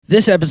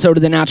This episode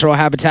of the Natural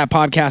Habitat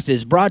Podcast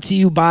is brought to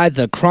you by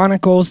the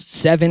Chronicles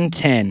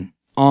 710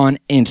 on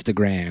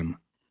Instagram.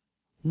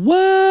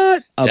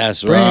 What a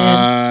That's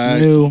brand right.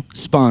 new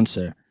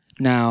sponsor.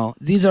 Now,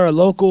 these are a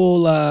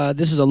local,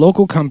 this is a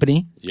local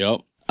company,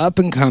 Yep. up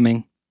and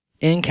coming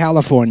in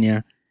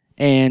California.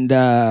 And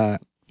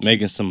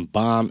Making some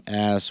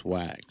bomb-ass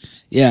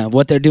wax. yeah,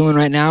 what they're doing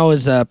right now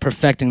is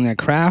perfecting their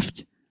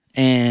craft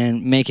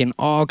and making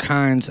all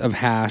kinds of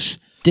hash,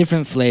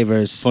 different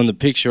flavors. From the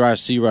picture I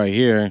see right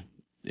here,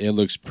 it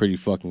looks pretty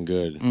fucking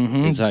good.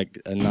 Mhm. It's like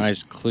a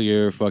nice,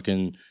 clear,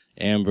 fucking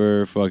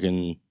amber,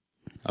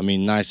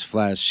 nice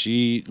flat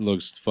sheet.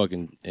 Looks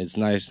fucking, it's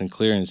nice and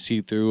clear and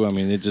see-through. I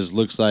mean, it just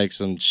looks like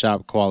some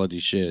shop quality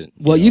shit.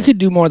 Well, you could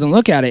do more than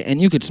look at it,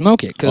 and you could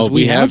smoke it, because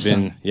we have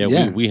been. some.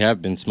 Yeah, we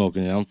have been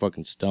smoking it. I'm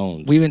fucking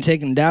stoned. We've been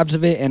taking dabs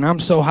of it, and I'm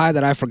so high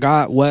that I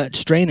forgot what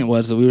strain it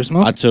was that we were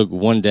smoking. I took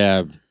one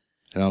dab,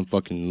 and I'm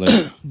fucking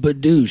lit.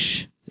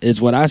 Badoosh is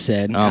what I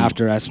said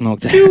after I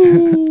smoked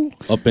that.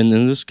 Up in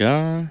the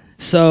sky.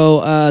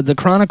 So, the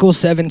Chronicle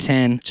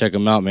 710, Check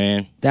them out,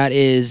 man. that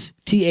is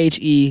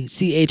TheChronicles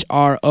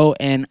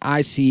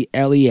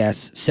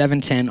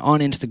 710 on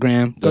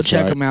Instagram. Go That's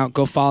check right. them out.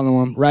 Go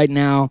follow them. Right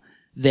now,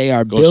 they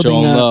are Go show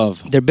building 'em up.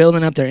 love. They're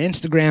building up their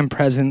Instagram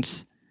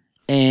presence,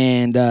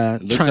 and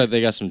It looks like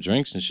they got some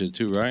drinks and shit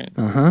too, right?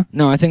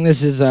 No, I think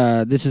this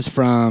is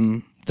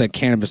from the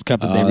Cannabis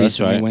Cup that they that's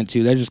recently right. went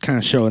to. They're just kind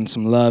of showing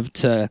some love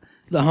to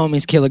the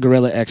homies Killer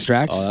Gorilla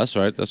Extracts, Oh, that's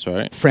right. That's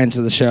right. friends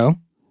of the show.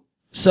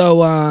 So,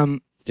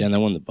 Damn, that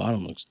one at the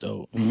bottom looks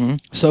dope.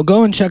 so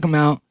go and check them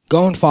out.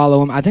 Go and follow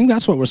them. I think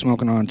that's what we're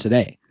smoking on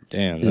today.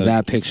 Damn. Is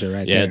that picture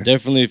right yeah, there?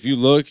 definitely. If you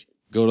look,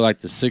 go to like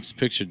the sixth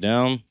picture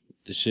down.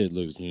 The shit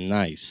looks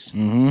nice.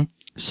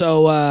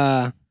 So,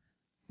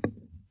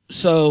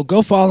 so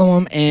go follow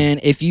them. And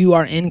if you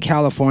are in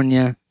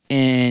California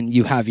and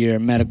you have your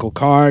medical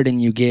card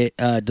and you get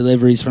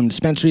deliveries from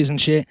dispensaries and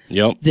shit,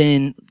 Yep.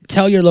 then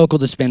tell your local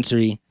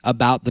dispensary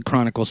about the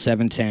Chronicle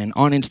 710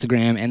 on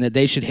Instagram and that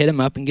they should hit them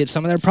up and get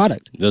some of their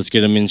product. Let's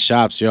get them in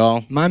shops,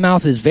 y'all. My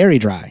mouth is very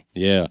dry.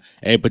 Yeah.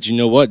 Hey, but you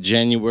know what?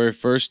 January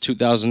 1st,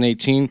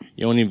 2018,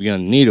 you don't even gonna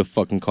need a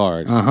fucking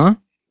card.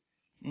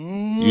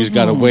 You just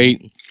gotta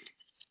wait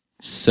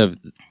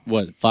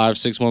 5,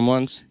 6 more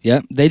months?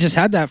 Yep. They just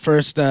had that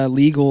first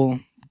legal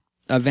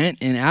event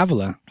in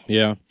Avila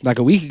Yeah. like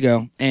a week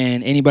ago,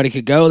 and anybody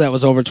could go that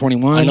was over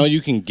 21. I know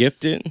you can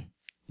gift it.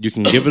 You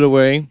can give it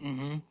away.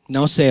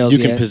 No sales You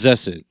yet. can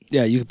possess it.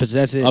 Yeah, you can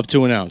possess it. Up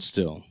to an ounce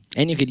still.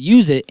 And you could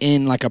use it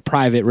in like a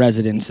private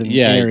residence and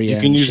area. You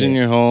can and use it in shit.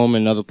 your home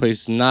and other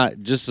places. Not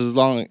just as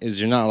long as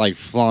you're not like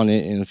flaunting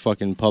it in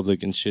fucking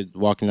public and shit,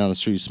 walking down the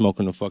street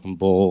smoking a fucking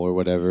bowl or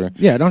whatever.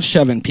 Yeah, don't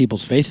shove it in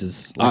people's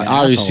faces. Like an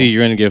Obviously, asshole.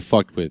 you're gonna get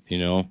fucked with. You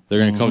know, they're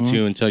gonna come to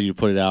you and tell you to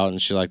put it out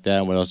and shit like that.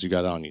 And what else you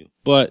got on you?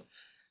 But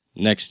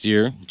next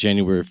year,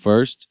 January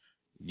 1st,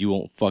 you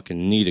won't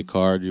fucking need a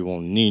card. You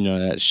won't need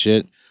none of that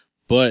shit.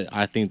 But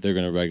I think they're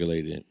gonna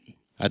regulate it.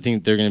 I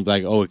think they're gonna be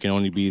like, oh, it can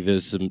only be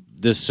this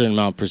certain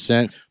amount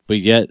percent, but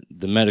yet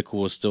the medical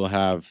will still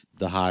have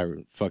the higher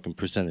fucking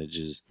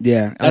percentages.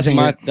 Yeah, I think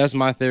That's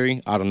my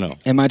theory. I don't know.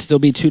 it might still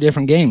be two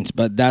different games,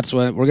 but that's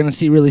what we're gonna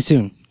see really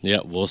soon. Yeah,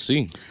 we'll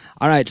see.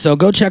 All right, so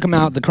go check them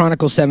out. The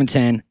Chronicle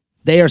 710.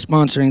 They are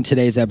sponsoring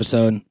today's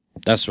episode.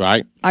 That's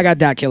right. I got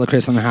that Killer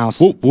Chris in the house.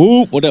 Whoop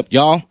whoop. What up,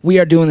 y'all? We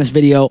are doing this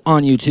video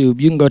on YouTube.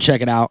 You can go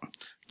check it out.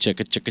 Check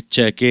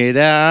it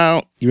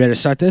out. You ready to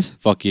start this?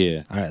 Fuck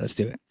yeah. All right, let's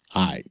do it.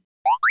 All right.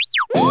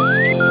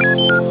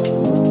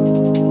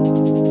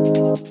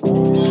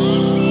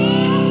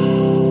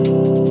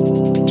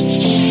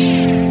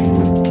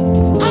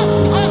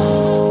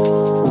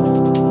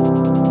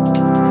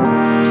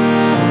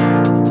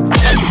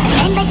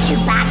 Remember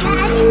Chewbacca?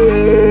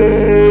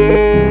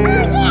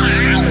 Oh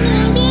yeah, hi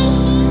baby.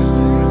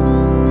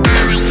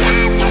 I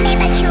love to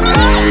remember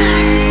Chewbacca.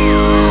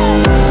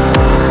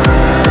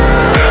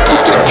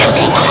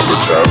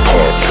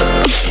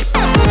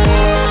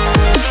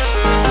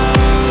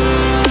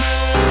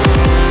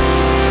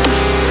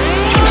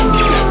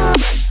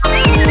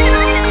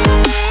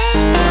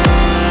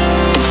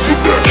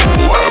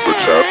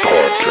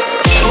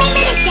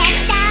 Remember the Death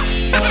Star?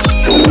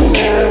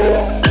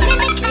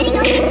 Remember cutting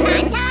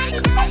open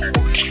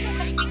Tauntaun?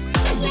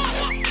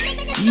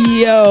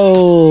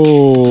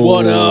 Yo.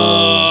 What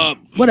up?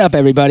 What up,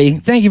 everybody?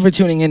 Thank you for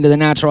tuning into the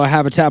Natural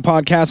Habitat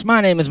Podcast.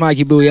 My name is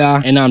Mikey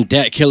Booyah. And I'm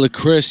Dat Killer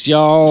Chris,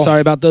 y'all.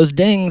 Sorry about those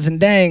dings and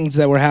dangs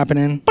that were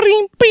happening.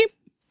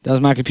 That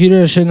was my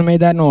computer. I shouldn't have made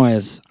that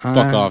noise.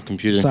 Fuck off,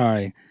 computer.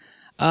 Sorry.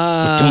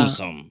 We're doing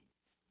something.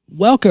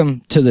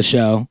 Welcome to the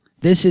show.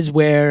 This is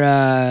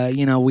where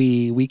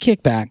we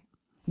kick back,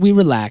 we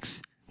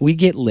relax, we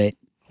get lit.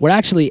 We're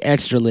actually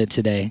extra lit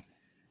today.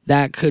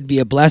 That could be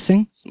a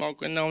blessing,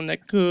 Smoking on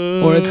that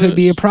kush. or it could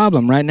be a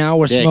problem. Right now,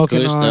 we're That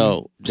smoking kush, on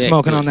though. That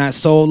smoking kush. on that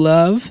soul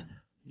love,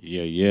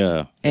 Yeah.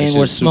 That and shit's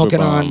we're super smoking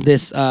on bomb.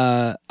 this.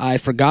 I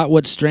forgot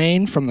what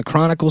strain from the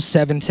Chronicles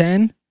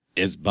 710.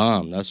 It's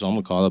bomb. That's what I'm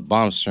gonna call it.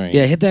 Bomb strain.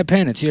 Yeah, hit that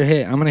pen. It's your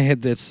hit. I'm gonna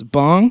hit this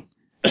bong,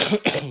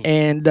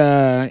 and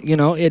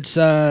it's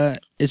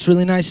it's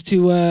really nice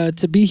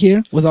to be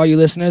here with all you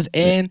listeners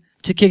and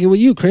to kick it with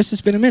you, Chris.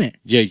 It's been a minute.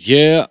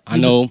 Yeah. I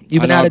know.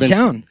 You've been out of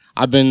town.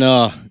 I've been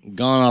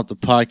gone off the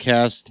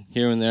podcast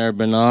here and there.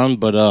 Been on,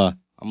 but I'm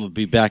gonna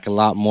be back a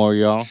lot more,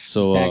 y'all.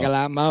 So Back a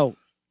lot more.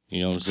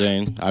 you know what I'm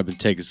saying? I've been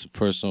taking some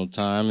personal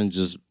time and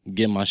just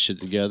getting my shit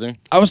together.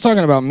 I was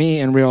talking about me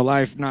in real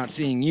life, not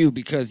seeing you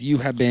because you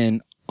have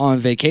been on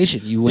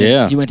vacation. You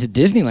went to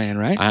Disneyland,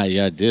 right?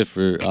 I did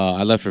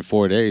I left for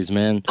 4 days,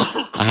 man.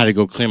 I had to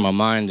go clear my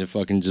mind and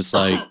fucking just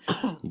like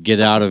get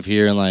out of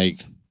here and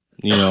like,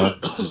 you know,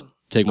 just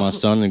take my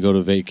son and go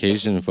to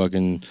vacation and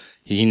fucking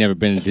he never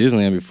been to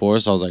Disneyland before,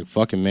 so I was like,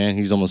 fucking man,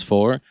 he's almost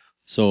 4.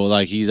 So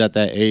like he's at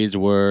that age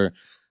where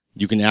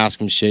you can ask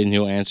him shit and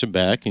he'll answer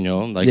back, you know,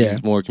 like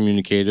he's more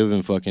communicative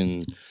and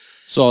fucking.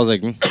 So I was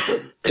like,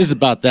 it's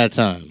about that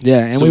time.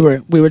 Yeah, and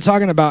so, we were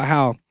talking about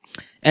how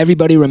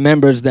everybody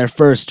remembers their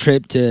first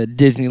trip to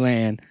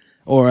Disneyland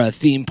or a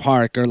theme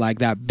park or like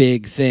that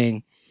big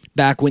thing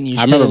back when you.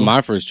 I remember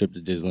my first trip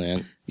to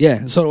Disneyland.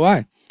 Yeah, so do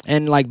I.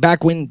 And like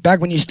back when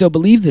you still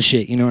believed the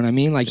shit, you know what I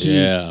mean? Like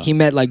he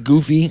met like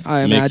Goofy,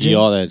 I imagine. Mickey,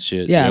 all that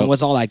shit. Yeah, and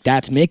was all like,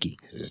 that's Mickey.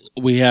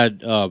 We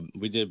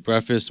did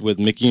breakfast with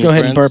Mickey Let's and go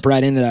ahead friends. and burp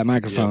right into that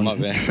microphone. Yeah,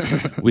 my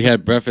bad. We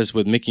had breakfast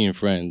with Mickey and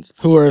friends.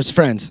 Who are his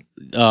friends?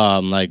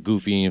 Like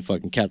Goofy and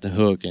fucking Captain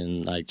Hook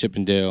and like Chip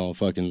and Dale and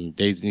fucking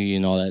Daisy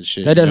and all that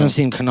shit. That doesn't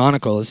seem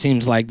canonical. It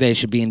seems like they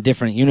should be in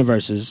different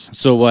universes.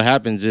 So what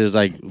happens is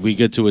like we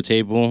get to a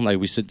table, like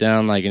we sit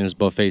down like in this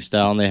buffet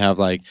style and they have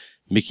like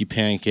Mickey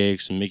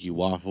pancakes and Mickey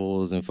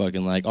waffles and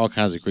fucking like all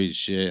kinds of crazy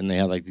shit. And they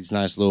had like these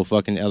nice little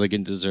fucking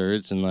elegant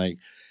desserts and like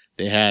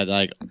they had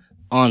like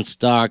on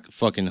stock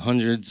fucking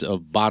hundreds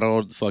of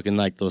bottled fucking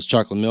like those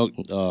chocolate milk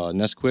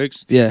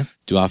Nesquiks. Yeah.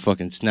 Dude, I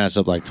fucking snatched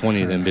up like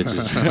 20 of them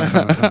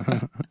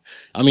bitches.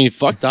 I mean,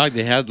 fuck dog,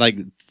 they had like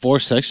 4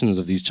 sections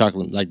of these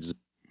chocolate, like just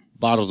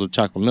bottles of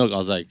chocolate milk. I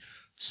was like,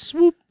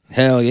 swoop.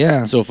 Hell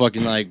yeah. So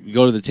fucking like we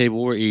go to the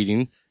table, we're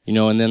eating, you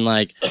know, and then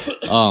like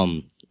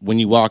when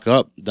you walk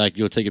up, like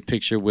you'll take a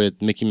picture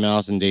with Mickey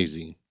Mouse and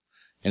Daisy.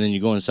 And then you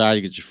go inside,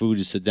 you get your food,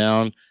 you sit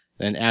down.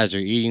 And as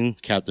they're eating,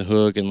 Captain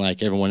Hook and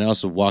like everyone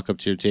else will walk up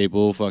to your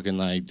table, fucking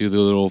like do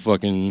the little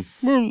fucking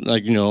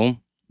like, you know,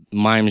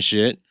 mime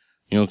shit,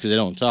 you know, because they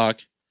don't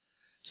talk.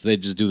 So they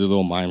just do the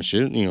little mime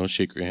shit, you know,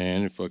 shake your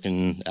hand and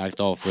fucking act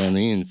all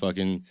friendly and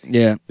fucking.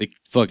 Yeah. They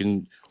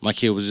fucking, my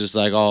kid was just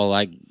like all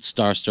like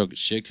starstruck and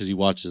shit because he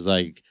watches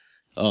like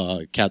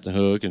Captain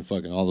Hook and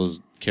fucking all those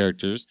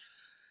characters.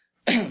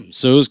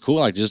 So it was cool,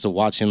 like just to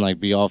watch him like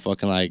be all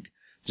fucking like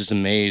just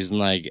amazed and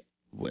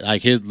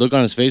like his look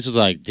on his face was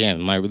like, damn,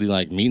 am I really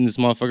like meeting this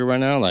motherfucker right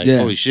now? Like,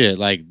 holy shit!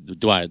 Like,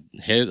 do I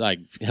hit like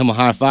him a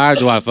high five?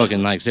 Do I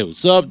fucking like say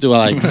what's up? Do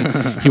I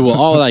like? He will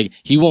all like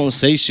he won't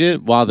say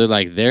shit while they're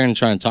like there and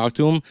trying to talk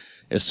to him.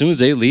 As soon as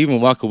they leave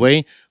and walk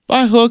away,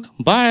 bye Hook,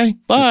 bye.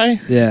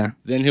 Yeah.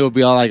 Then he'll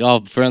be all like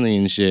all friendly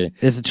and shit.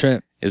 It's a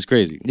trip. It's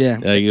crazy. Yeah.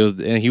 Like it was,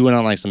 and he went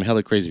on like some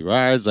hella crazy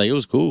rides. Like it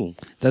was cool.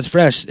 That's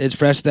fresh. It's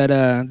fresh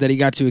that he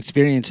got to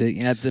experience it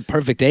at the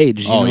perfect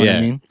age. You know what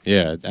I mean?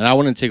 Yeah. And I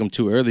wouldn't take him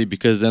too early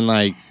because then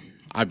like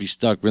I'd be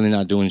stuck really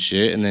not doing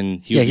shit, and then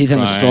he's in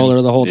the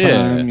stroller the whole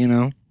time. You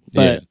know.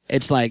 But Yeah.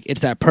 it's like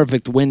it's that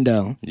perfect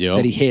window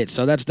that he hit.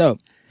 So that's dope.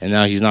 And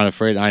now he's not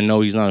afraid. I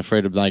know he's not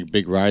afraid of like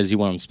big rides. He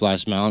went on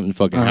Splash Mountain and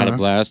fucking had a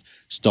blast.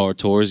 Star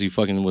Tours. He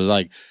fucking was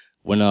like.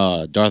 When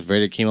Darth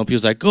Vader came up, he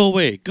was like, "Go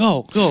away,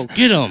 go,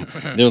 get him!"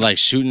 They were like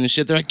shooting and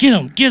shit. They're like, "Get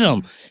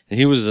him!" And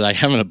he was like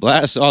having a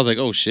blast. So I was like,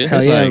 "Oh shit!"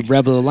 Hell yeah, like,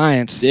 Rebel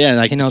Alliance. Yeah, and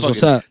like he knows fucking,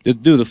 what's up.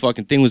 The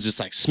fucking thing was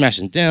just like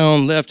smashing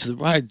down, left to the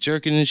right,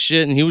 jerking and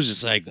shit, and he was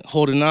just like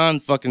holding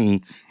on,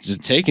 fucking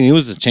just taking. He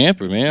was a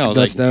champer, man. I was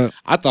That's like, dope.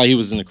 I thought he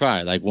was gonna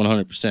cry, like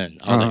 100%.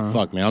 I was like,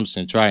 "Fuck, man, I'm just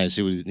gonna try and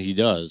see what he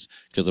does,"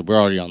 because we're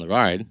already on the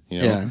ride, you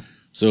know. Yeah.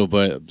 So,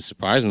 but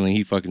surprisingly,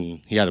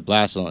 he had a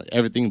blast on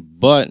everything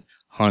but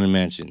Haunted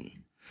Mansion.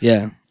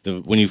 Yeah.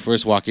 When you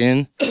first walk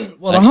in,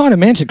 well, the Haunted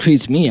Mansion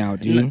creeps me out,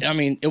 dude. I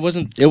mean, it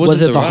wasn't.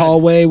 Was it the ride.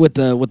 hallway with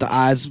the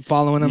eyes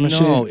following him and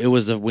shit? No, it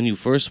was when you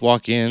first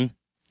walk in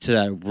to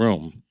that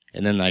room,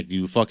 and then like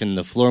you fucking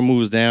the floor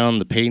moves down,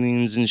 the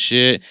paintings and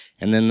shit,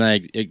 and then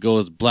like it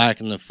goes black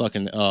and the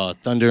fucking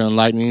thunder and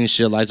lightning and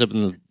shit lights up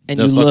in the. And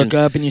the you fucking, look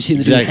up and you see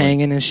the dude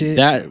hanging and shit.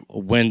 That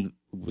when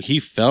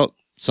he felt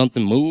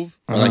something move,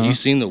 or like you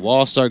seen the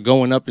wall start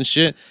going up and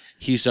shit,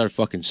 he started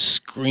fucking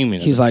screaming.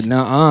 He's like,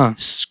 "Nuh-uh."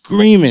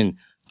 Screaming.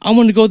 I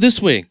want to go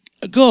this way.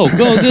 Go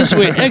this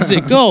way.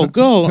 Exit. Go.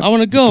 I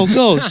want to go.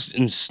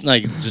 And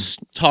like just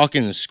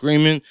talking and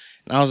screaming.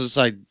 And I was just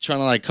like trying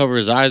to like cover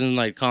his eyes and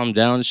like calm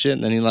down and shit.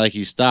 And then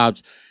he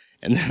stopped.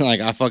 And then like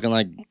I fucking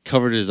like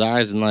covered his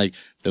eyes and like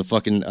the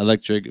fucking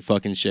electric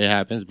fucking shit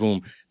happens.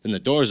 Boom. Then the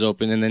doors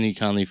open and then he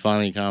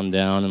finally calmed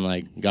down and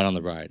like got on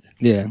the ride.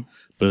 Yeah.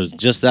 But it was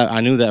just that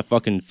I knew that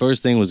fucking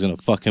first thing was gonna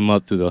fuck him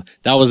up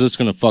that was just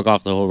gonna fuck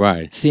off the whole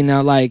ride. See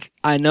now, like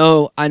I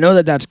know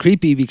that that's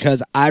creepy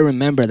because I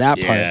remember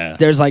that part.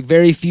 There's like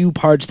very few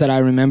parts that I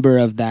remember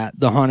of the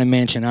Haunted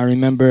Mansion. I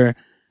remember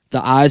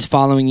the eyes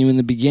following you in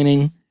the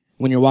beginning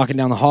when you're walking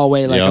down the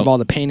hallway, like of all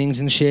the paintings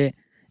and shit.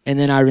 And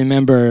then I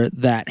remember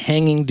that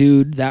hanging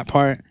dude, that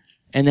part.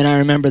 And then I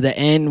remember the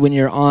end when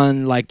you're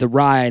on like the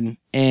ride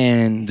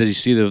and Did you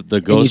see the and you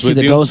ghost see with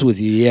the you? ghost with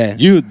you.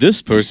 Yeah.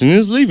 This person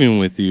is leaving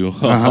with you.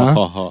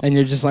 And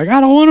you're just like, I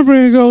don't want to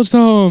bring a ghost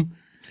home.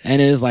 And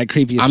it was like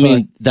creepy as I fuck.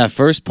 mean, that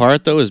first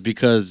part though is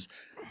because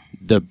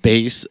the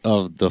bass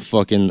of the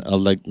fucking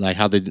like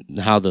how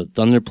the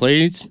thunder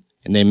plays,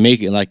 and they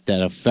make it like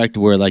that effect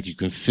where like you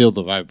can feel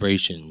the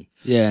vibration,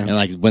 yeah. and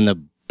like when the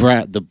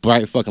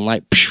bright fucking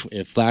light,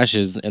 it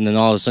flashes, and then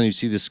all of a sudden you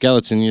see the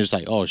skeleton, and you're just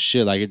like, oh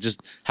shit! Like it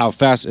just how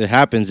fast it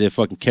happens, it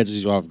fucking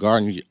catches you off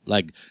guard, and you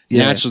like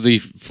naturally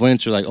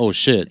flinch. You're like, oh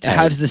shit! It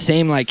has the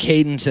same like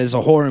cadence as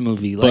a horror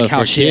movie, like But how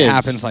for shit kids-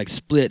 happens like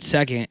split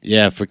second.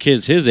 Yeah, for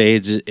kids his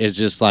age, it's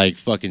just like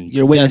fucking.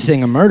 You're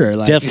witnessing a murder,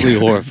 like Definitely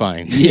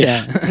horrifying.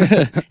 Yeah.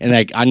 And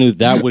like I knew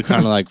that would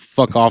kind of like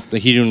fuck off.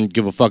 He didn't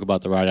give a fuck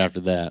about the ride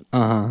after that.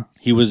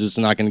 He was just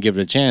not going to give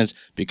it a chance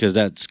because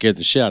that scared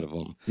the shit out of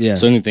him. Yeah.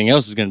 So anything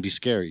else is going to be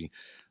scary.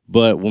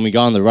 But when we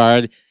got on the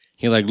ride,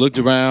 he like looked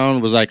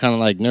around, was like kind of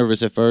like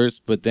nervous at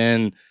first, but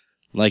then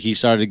like he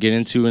started to get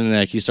into it, and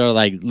like he started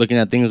like looking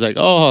at things like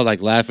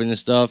like laughing and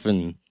stuff,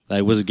 and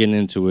like wasn't getting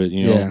into it,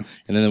 you know. Yeah.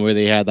 And then where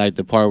they had like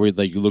the part where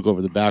like you look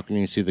over the balcony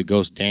and see the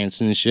ghost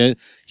dancing and shit,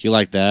 he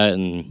liked that,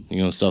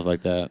 and stuff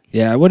like that.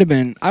 Yeah, I would have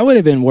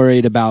been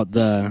worried about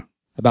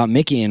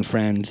Mickey and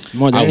friends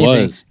more than I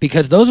anything was.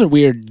 because those are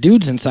weird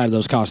dudes inside of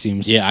those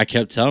costumes. Yeah, I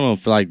kept telling him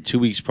for like 2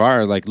 weeks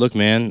prior, like, look,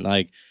 man,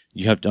 like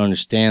you have to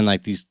understand,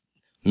 like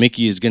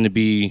Mickey is going to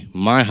be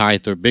my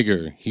height or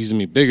bigger. He's going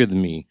to be bigger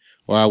than me.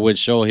 Or I would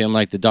show him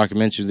like the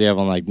documentaries they have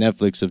on like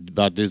Netflix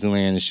about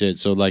Disneyland and shit.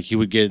 So like he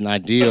would get an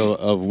idea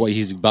of what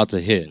he's about to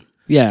hit.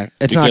 Yeah,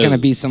 it's not Because going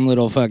to be some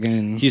little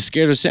fucking... He's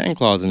scared of Santa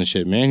Claus and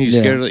shit, man. He's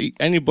Yeah. scared of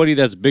anybody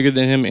that's bigger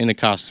than him in a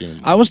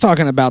costume. I was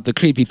talking about the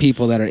creepy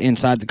people that are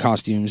inside the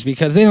costumes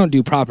because they don't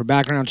do proper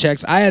background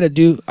checks. I had a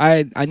dude.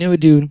 I knew a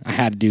dude. I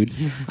had a dude.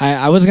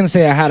 I was gonna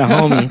say I had a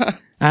homie.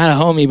 I had a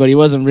homie, but he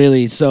wasn't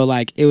really. So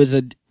like it was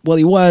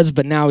he was,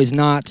 but now he's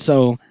not.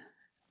 So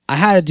I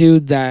had a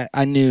dude that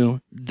I knew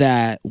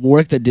that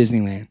worked at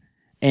Disneyland,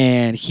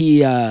 and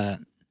he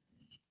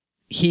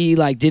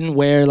like didn't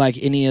wear like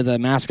any of the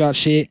mascot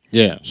shit.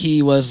 Yeah.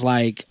 He was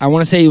like, I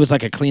want to say he was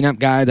like a cleanup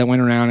guy that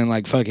went around and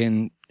like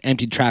fucking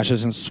emptied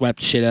trashes and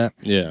swept shit up.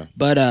 Yeah.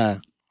 But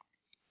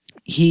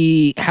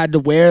he had to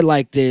wear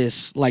like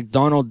this like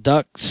Donald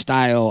Duck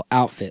style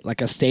outfit,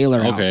 like a sailor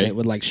outfit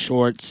with like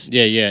shorts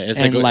Yeah, yeah. It's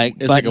and like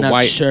it's like a button-up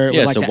white shirt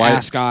yeah, with like it's a the white,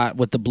 ascot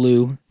with the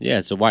blue. Yeah,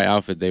 it's a white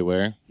outfit they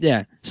wear.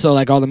 Yeah. So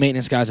like all the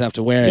maintenance guys have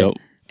to wear Yep. it.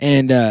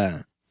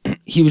 And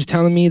he was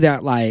telling me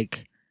that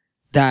like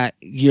that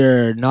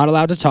you're not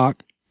allowed to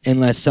talk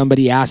unless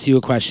somebody asks you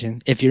a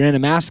question. If you're in a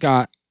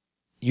mascot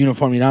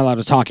uniform, you're not allowed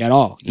to talk at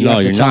all. You No,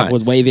 have to you're talk not.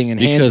 with waving and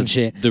hands and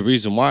shit. The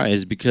reason why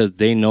is because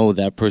they know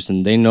that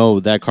person, they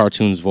know that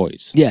cartoon's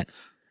voice. Yeah. You're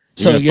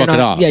So gonna you're fuck it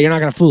not off. Yeah, you're not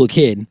gonna fool a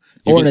kid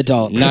or an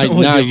adult. Now, with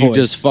now your you voice.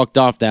 just fucked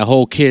off that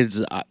whole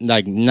kid's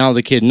like. Now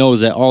the kid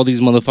knows that all these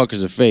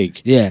motherfuckers are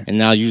fake. Yeah. And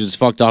now you just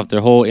fucked off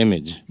their whole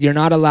image. You're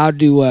not allowed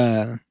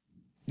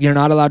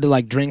to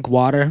like drink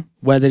water,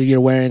 whether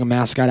you're wearing a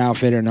mascot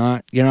outfit or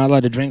not. You're not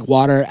allowed to drink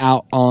water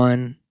out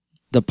on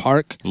the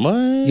park. What?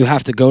 You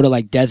have to go to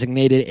like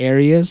designated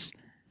areas.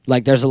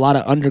 Like there's a lot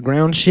of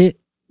underground shit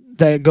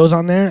that goes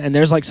on there, and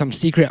there's like some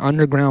secret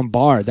underground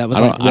bar that was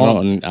I like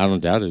don't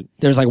doubt it.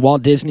 there's like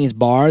Walt Disney's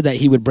bar that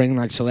he would bring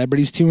like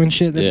celebrities to and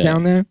shit that's Yeah.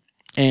 down there.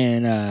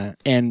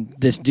 And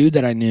this dude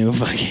that I knew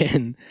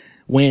fucking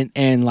went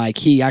and like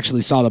he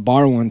actually saw the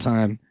bar one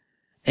time,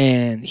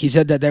 and he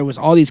said that there was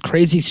all these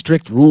crazy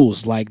strict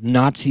rules like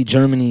Nazi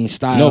Germany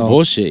style. No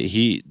bullshit.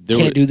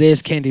 Can't do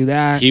this, can't do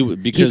that. He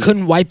because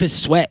couldn't wipe his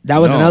sweat. That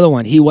was No. another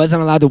one. He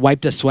wasn't allowed to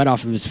wipe the sweat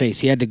off of his face.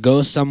 He had to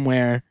go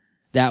somewhere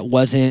that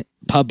wasn't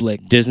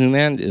public.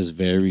 Disneyland is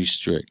very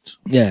strict.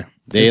 Yeah.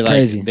 They it's like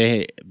crazy.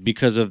 they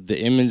because of the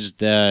image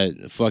that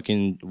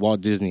fucking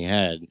Walt Disney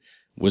had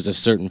was a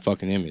certain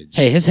fucking image.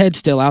 Hey, his head's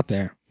still out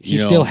there. He You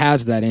know, still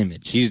has that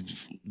image.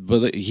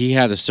 But he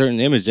had a certain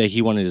image that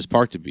he wanted his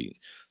park to be.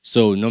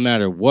 So no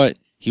matter what,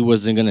 he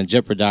wasn't gonna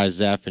jeopardize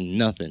that for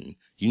nothing.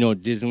 You know,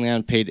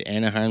 Disneyland paid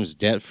Anaheim's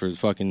debt for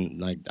fucking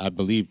like I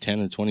believe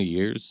 10 or 20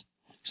 years,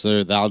 so they're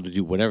allowed to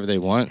do whatever they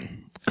want.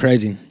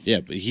 Crazy. Yeah,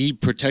 but he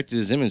protected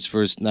his image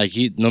first. Like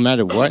he, no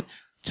matter what,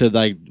 to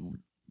like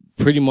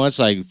pretty much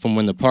like from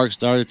when the park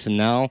started to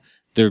now,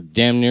 they're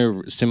damn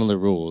near similar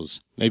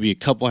rules. Maybe a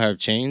couple have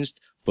changed,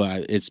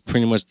 but it's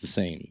pretty much the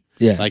same.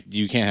 Yeah. Like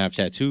you can't have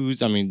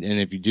tattoos. I mean, and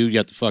if you do, you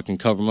have to fucking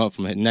cover them up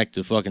from neck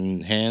to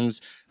fucking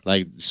hands.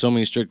 Like so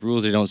many strict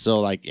rules. They don't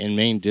sell like in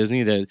main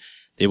Disney that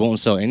they won't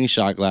sell any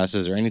shot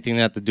glasses or anything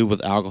that have to do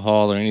with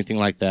alcohol or anything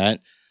like that.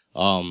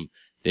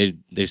 They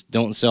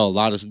don't sell a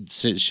lot of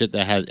shit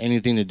that has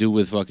anything to do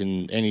with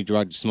fucking any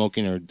drug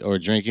smoking or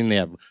drinking. They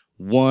have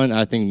one,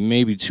 I think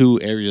maybe two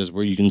areas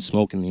where you can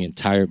smoke in the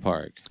entire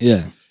park.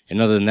 Yeah.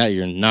 And other than that,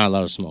 you're not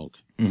allowed to smoke.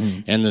 Mm-hmm.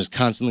 And there's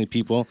constantly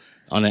people.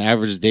 On an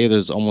average day,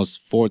 there's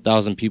almost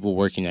 4,000 people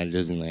working at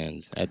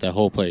Disneyland at that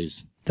whole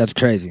place That's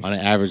crazy. on an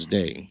average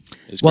day.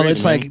 Well, crazy,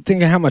 it's man. like,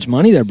 think of how much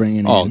money they're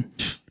bringing Oh, in.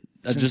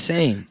 It's just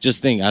insane.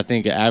 Just think, I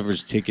think an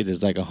average ticket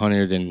is like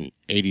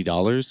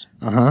 $180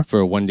 Uh-huh. for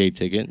a 1-day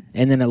ticket.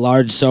 And then a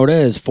large soda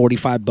is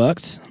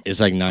 $45. It's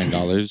like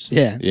 $9.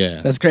 Yeah.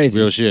 Yeah. That's crazy.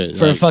 Real shit.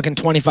 For Like, a fucking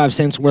 25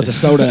 cents worth of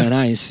soda and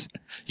ice.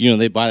 you know,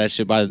 they buy that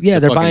shit by Yeah,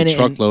 the they're fucking buying it.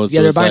 truckloads. Yeah,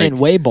 so they're it's buying like, it in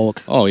way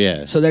bulk. Oh,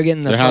 yeah. So they're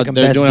getting the they're fucking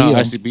they're best doing deal.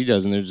 how ICB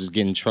does, and they're just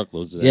getting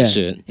truckloads of that Yeah.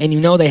 shit. And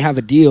you know they have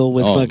a deal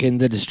with Oh. fucking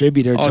the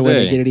distributor to All where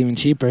they day. get it even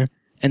cheaper.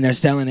 And they're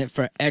selling it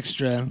for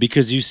extra.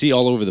 Because you see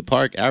all over the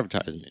park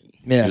advertisement.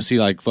 Yeah. You see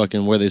like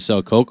fucking where they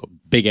sell Coke,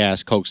 big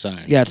ass Coke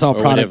sign. Yeah, it's all or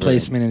product whatever.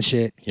 placement and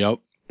shit. Yep.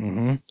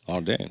 Hmm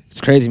All day. It's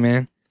crazy,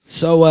 man.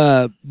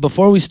 So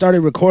before we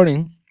started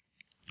recording,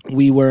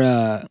 we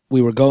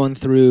were going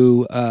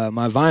through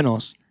my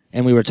vinyls,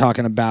 and we were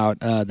talking about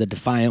the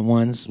Defiant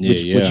ones,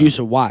 which Yeah. you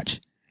should watch.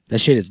 That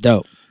shit is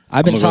dope.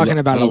 I've been talking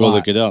about it a I'm gonna lot. go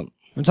look it up.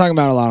 I'm talking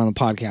about it a lot on the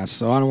podcast,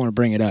 so I don't want to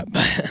bring it up.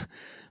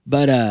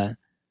 But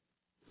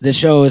the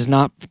show is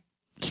not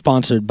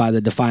sponsored by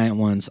the Defiant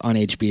ones on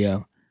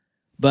HBO.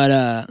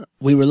 But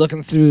we were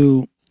looking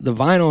through the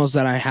vinyls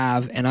that I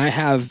have, and I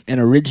have an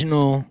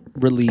original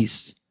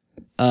release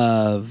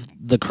of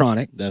The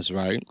Chronic. That's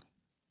right.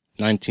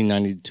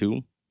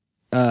 1992.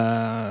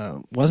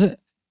 Was it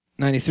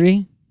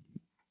 93?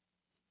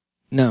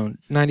 No,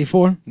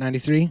 94,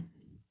 93,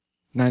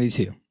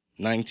 92.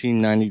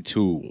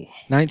 1992.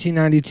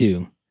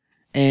 1992.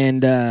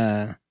 And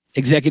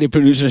executive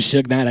producer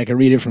Suge Knight, I can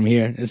read it from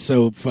here. It's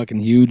so fucking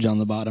huge on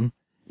the bottom.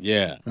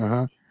 Yeah.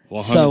 Uh-huh.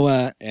 100. So,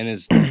 and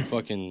it's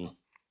fucking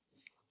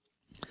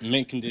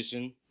mint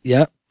condition.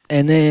 yep.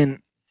 And then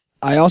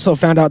I also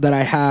found out that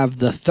I have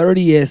the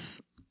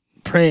 30th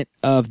print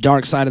of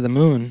Dark Side of the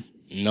Moon.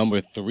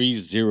 Number 30.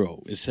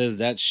 It says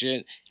that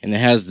shit, and it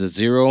has the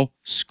 0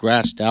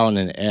 scratched out in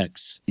an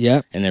X.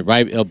 Yep. And then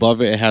right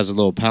above it, it has a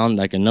little pound,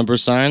 like a number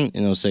sign,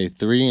 and it'll say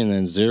 3 and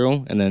then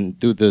 0, and then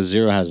through the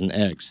 0 has an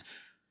X,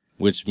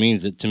 which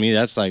means that to me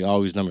that's like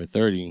always number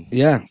 30.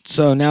 Yeah.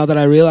 So now that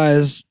I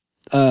realize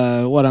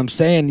what I'm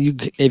saying,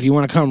 if you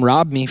want to come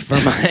rob me for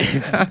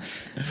my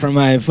for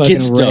my fucking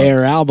stuff.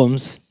 rare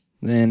albums,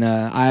 then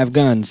I have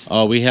guns.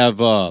 Oh, we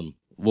have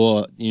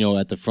well, you know,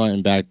 at the front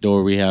and back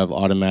door we have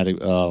automatic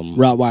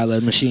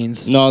Rottweiler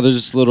machines. No, they're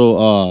just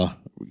little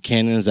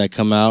cannons that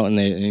come out, and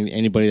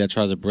anybody that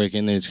tries to break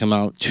in, they just come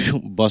out,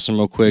 bust them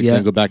real quick, Yeah. and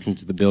then go back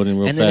into the building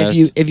real And fast.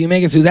 then if you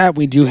make it through that,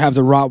 we do have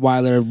the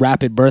Rottweiler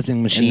rapid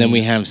birthing machine. and then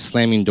we have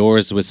slamming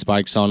doors with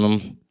spikes on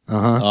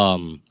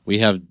them. We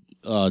have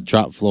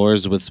drop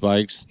floors with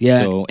spikes.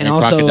 yeah, So, and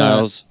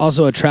crocodiles.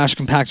 also a trash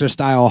compactor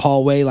style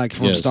hallway like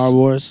from Yes. Star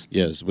Wars.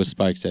 Yes, with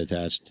spikes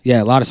attached.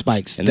 Yeah, a lot of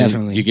spikes, And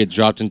definitely. then you get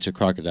dropped into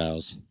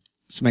crocodiles.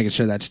 Just making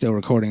sure that's still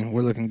recording.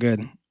 We're looking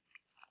good.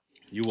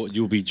 You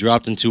will be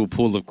dropped into a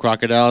pool of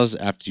crocodiles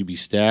after you be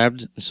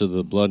stabbed, so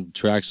the blood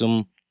tracks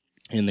them,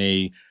 and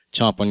they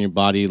chomp on your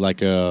body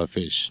like a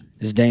fish.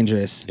 It's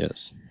dangerous.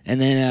 Yes,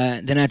 And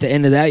then at the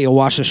end of that, you'll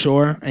wash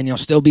ashore and you'll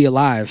still be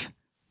alive.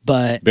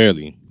 But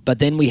barely.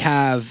 then we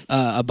have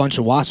a bunch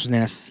of wasp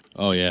nests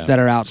Oh yeah. that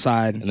are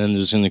outside. And then they're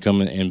just gonna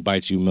come in and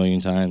bite you a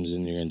million times,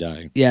 and you're gonna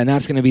die. Yeah, and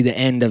that's going to be the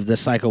end of the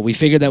cycle. We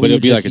figured that But we it'll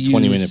would be just like a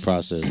 20-minute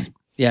process.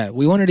 Yeah,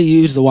 we wanted to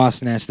use the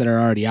wasp nests that are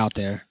already out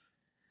there.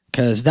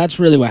 Because that's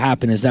really what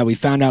happened, is that we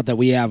found out that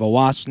we have a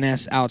wasp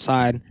nest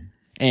outside,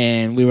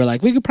 and we were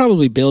like, we could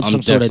probably build I'm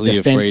some sort of definitely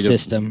defense afraid of-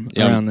 system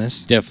Yeah, around I'm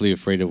this. Definitely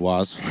afraid of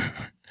wasps.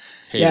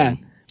 Hate Yeah, 'em.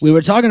 we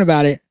were talking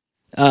about it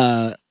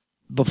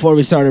before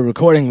we started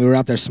recording. We were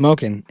out there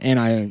smoking, and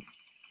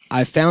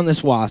I found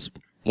this wasp.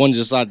 One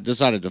just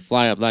decided to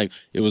fly up like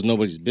it was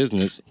nobody's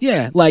business.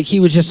 Yeah, like he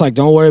was just like,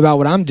 don't worry about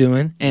what I'm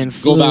doing, and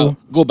Go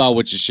about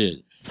with your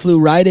shit. flew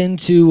right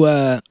into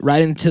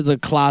the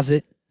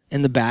closet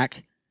in the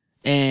back,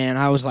 and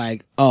I was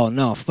like, oh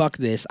no, fuck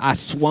this. I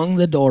swung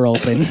the door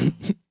open.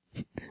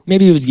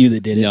 Maybe it was you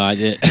that did it. No, I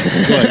did. Go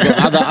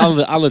ahead,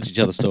 I'll let you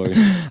tell the story.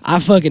 I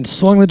fucking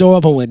swung the door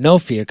open with no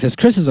fear because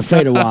Chris is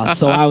afraid of wasps.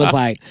 So I was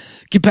like,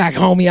 get back,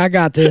 homie, I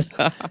got this.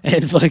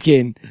 And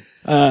fucking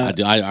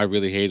I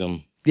really hate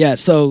them. yeah,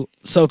 so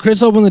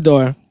Chris opened the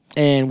door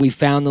and we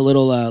found the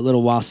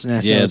little wasp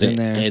nest that was in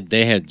there.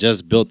 they had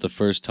just built the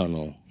first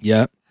tunnel.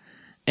 Yep.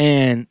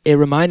 And it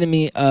reminded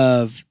me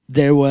of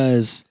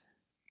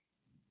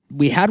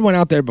we had one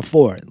out there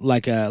before,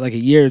 like a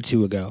year or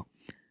two ago,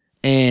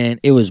 and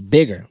it was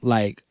bigger.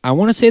 Like I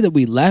want to say that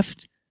we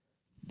left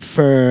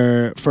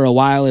for a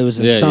while. It was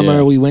in summer.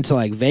 Yeah. We went to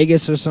like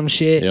Vegas or some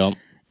shit, Yep.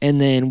 and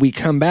then we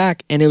come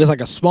back, and it was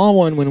like a small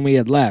one when we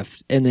had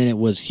left, and then it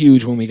was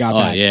huge when we got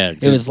back. Yeah,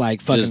 it was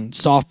like fucking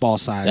softball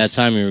size. That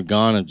time you were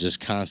gone of just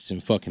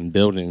constant fucking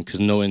building because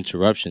no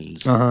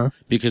interruptions.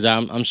 Because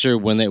I'm sure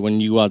when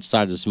you go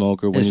outside to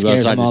smoke or when It you go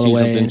scares outside them to all see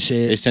away something, and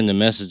shit. they send a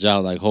message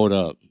out like "Hold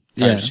up,"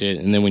 type Yeah. shit,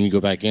 and then when you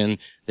go back in,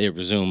 they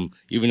resume.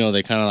 Even though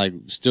they kind of like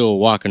still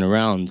walking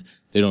around,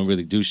 they don't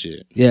really do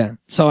shit. Yeah.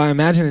 So I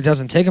imagine it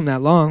doesn't take them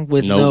that long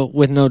with Nope.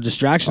 no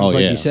distractions, Oh,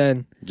 like yeah. you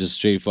said. Just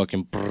straight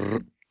fucking.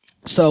 Brrr.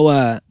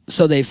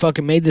 So they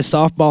fucking made this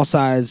softball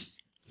size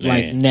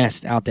like Man.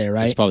 nest out there,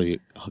 It's right? probably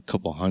a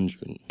couple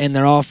hundred. And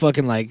they're all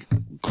fucking like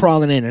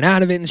crawling in and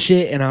out of it and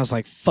shit. And I was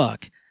like,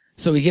 fuck.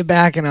 So we get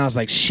back and I was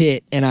like,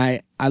 shit. And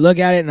I look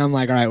at it and I'm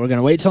like, all right, we're going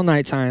to wait till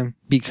nighttime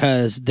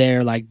because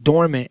they're like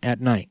dormant at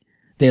night.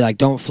 They like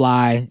don't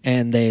fly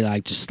and they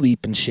like just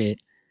sleep and shit.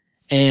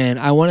 And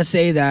I want to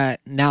say that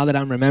now that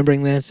I'm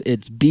remembering this,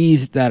 it's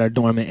bees that are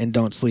dormant and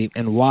don't sleep,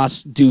 and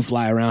wasps do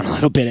fly around a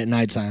little bit at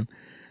nighttime.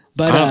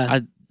 But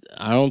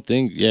I don't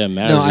think it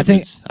matters. No, I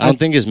think I don't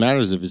think it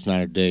matters if it's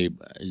night or day.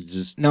 It's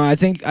just no, I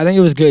think it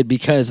was good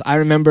because I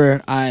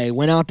remember I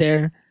went out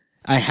there.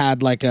 I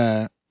had like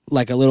a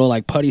little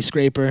like putty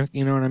scraper,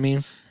 you know what I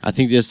mean? I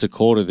think that's the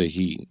cold or the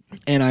heat.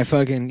 And I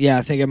fucking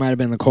I think it might have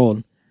been the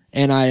cold.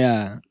 And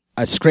I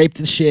scraped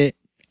the shit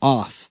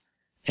off,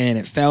 and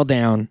it fell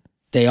down.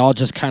 They all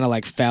just kind of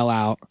like fell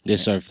out. They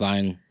started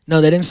flying. No,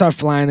 they didn't start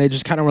flying. They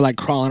just kind of were like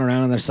crawling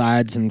around on their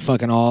sides and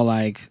fucking all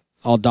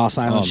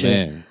docile and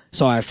shit. Man.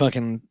 So I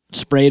fucking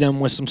sprayed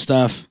them with some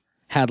stuff.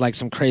 Had like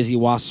some crazy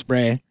wasp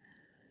spray,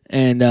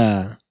 and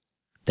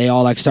they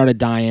all like started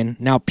dying.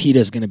 Now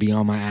PETA's gonna be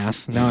on my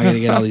ass. Now I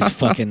gotta get all these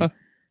fucking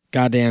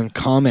goddamn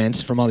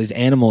comments from all these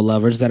animal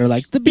lovers that are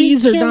like, the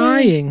bees are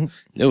dying.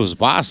 It was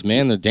wasps,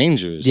 man. They're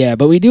dangerous. Yeah,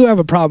 but we do have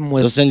a problem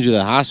with. They'll send you to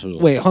the hospital.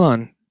 Wait, hold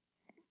on.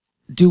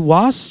 Do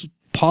wasps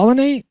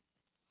pollinate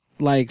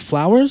like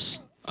flowers?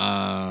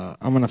 I'm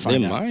gonna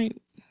find out. They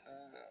might,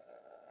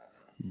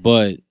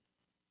 but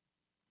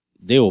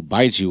they will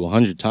bite you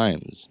 100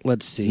 times.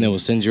 Let's see. And they will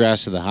send your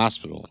ass to the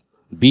hospital.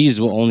 Bees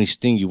will only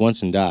sting you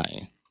once and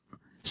die.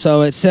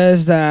 So it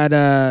says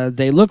that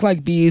they look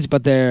like bees,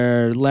 but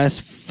they're less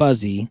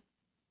fuzzy.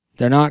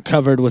 They're not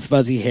covered with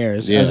fuzzy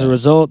hairs. Yeah. As a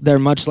result, they're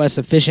much less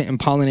efficient in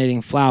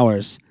pollinating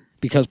flowers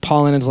because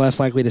pollen is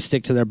less likely to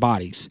stick to their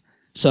bodies.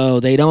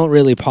 So they don't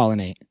really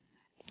pollinate.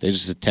 They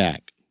just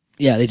attack.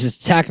 Yeah, they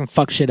just attack and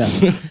fuck shit up.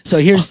 So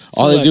here's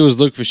All they do is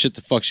look for shit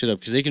to fuck shit up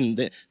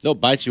because they'll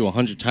bite you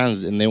 100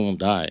 times and they won't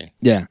die.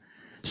 Yeah.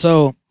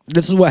 So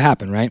this is what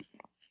happened, right?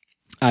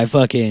 I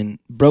fucking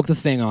broke the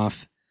thing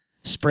off,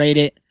 sprayed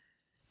it.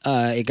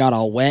 It got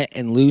all wet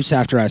and loose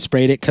after I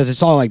sprayed it because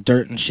it's all like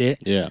dirt and shit.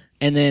 Yeah.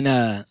 And then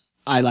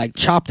I like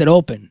chopped it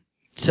open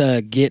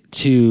to get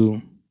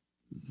to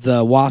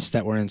the wasps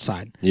that were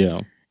inside.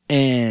 Yeah.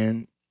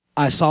 And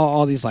I saw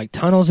all these like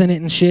tunnels in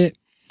it and shit.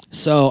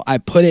 So I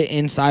put it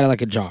inside of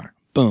like a jar.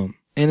 Boom.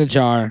 In a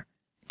jar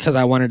because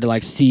I wanted to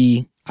like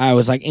see. I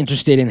was like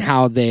interested in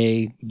how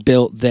they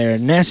built their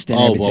nest and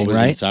everything, what was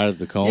right? inside of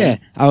the comb? Yeah.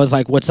 I was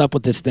like, what's up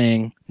with this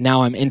thing?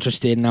 Now I'm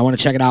interested and I want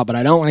to check it out, but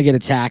I don't want to get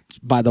attacked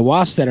by the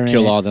wasps that are in it.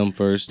 Kill all them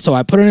first. So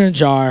I put it in a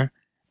jar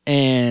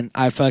and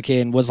I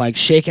fucking was like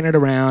shaking it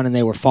around and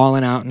they were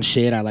falling out and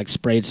shit. I like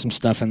sprayed some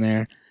stuff in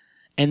there.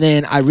 And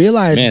then I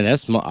realized... Man,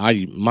 that's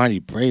mighty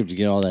brave to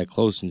get all that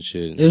close and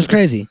shit. It was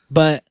crazy.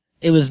 But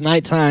it was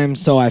nighttime,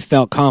 so I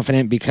felt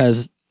confident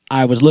because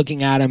I was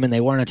looking at them and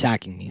they weren't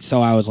attacking me.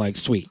 So I was like,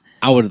 sweet.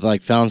 I would have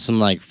like found some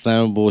like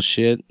flammable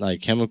shit, like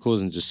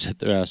chemicals, and just set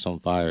their ass on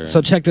fire.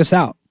 So check this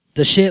out.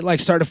 The shit like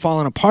started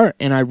falling apart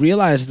and I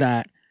realized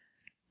that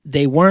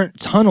they weren't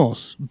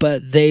tunnels,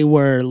 but they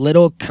were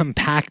little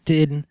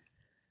compacted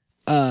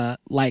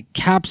like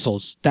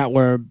capsules that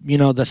were, you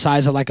know, the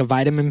size of like a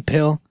vitamin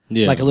pill,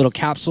 like a little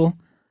capsule.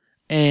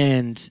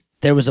 And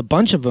there was a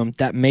bunch of them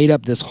that made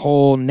up this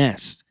whole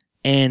nest.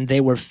 And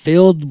they were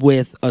filled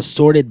with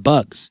assorted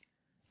bugs.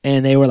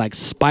 And they were like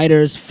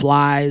spiders,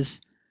 flies,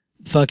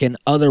 fucking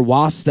other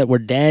wasps that were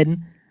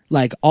dead.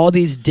 Like all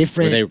these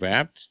different... Were they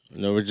wrapped?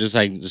 They were just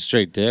like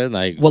straight dead?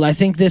 Like, well, I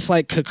think this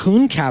like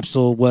cocoon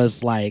capsule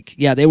was like,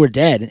 yeah, they were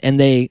dead.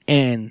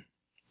 And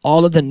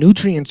all of the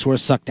nutrients were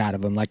sucked out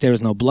of them. Like there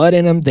was no blood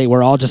in them. They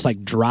were all just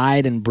like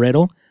dried and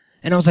brittle.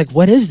 And I was like,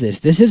 what is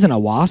this? This isn't a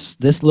wasp.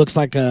 This looks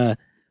like a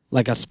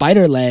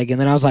spider leg. And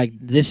then I was like,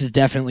 this is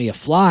definitely a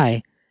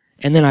fly.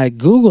 And then I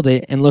Googled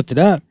it and looked it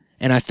up.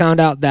 And I found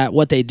out that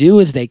what they do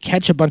is they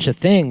catch a bunch of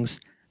things.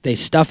 They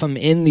stuff them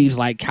in these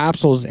like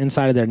capsules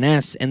inside of their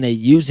nests and they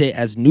use it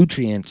as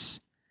nutrients.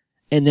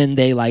 And then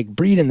they like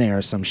breed in there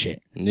or some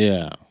shit.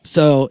 yeah.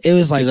 So it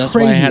was like That's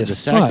crazy why I had as the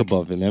sack fuck.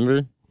 above it,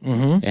 remember?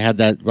 Mm-hmm. It had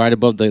that right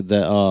above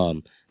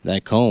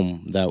that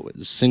comb, that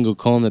single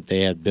comb that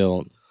they had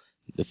built.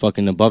 The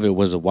fucking above it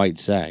was a white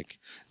sack.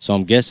 So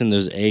I'm guessing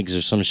there's eggs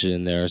or some shit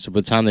in there. So by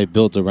the time they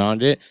built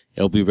around it,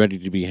 it'll be ready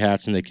to be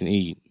hatched and they can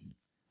eat.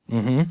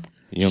 Mm-hmm.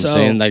 You know what I'm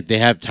saying? Like they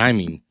have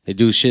timing. They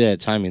do shit at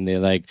timing. They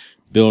like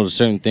build a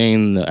certain thing,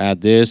 and they'll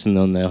add this, and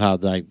then they'll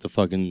have like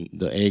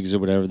the eggs or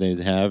whatever they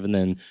have, and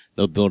then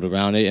they'll build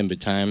around it. And by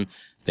the time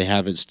they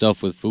have it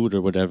stuffed with food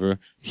or whatever,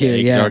 the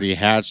eggs already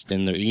hatched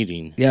and they're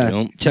eating. Yeah. You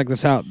know? Check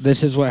this out.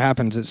 This is what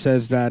happens. It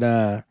says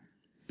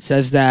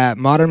that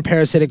modern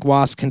parasitic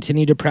wasps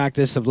continue to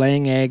practice of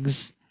laying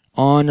eggs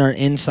on or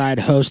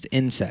inside host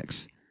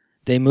insects.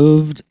 They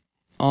moved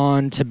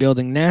on to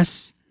building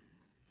nests.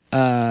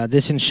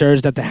 This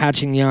ensures that the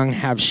hatching young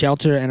have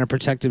shelter and a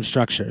protective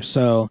structure.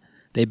 So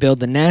they build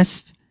the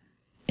nest,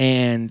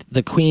 and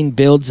the queen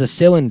builds a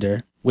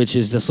cylinder, which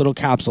is this little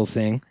capsule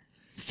thing.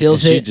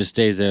 She just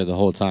stays there the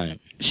whole time.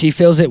 She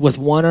fills it with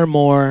one or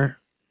more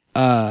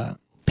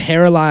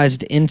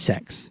paralyzed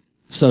insects.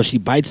 So she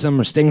bites them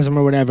or stings them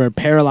or whatever,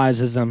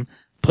 paralyzes them,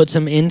 puts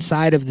them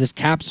inside of this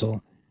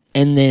capsule,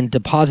 and then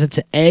deposits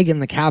an egg in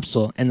the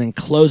capsule and then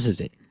closes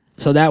it.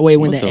 So that way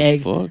when What the the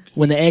egg fuck?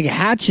 when the egg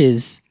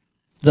hatches,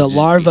 the Just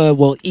larva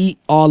will eat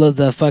all of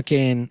the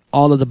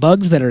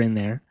bugs that are in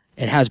there.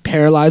 It has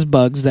paralyzed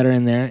bugs that are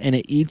in there, and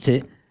it eats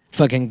it,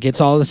 fucking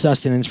gets all the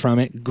sustenance from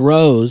it,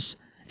 grows,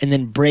 and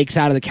then breaks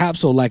out of the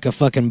capsule like a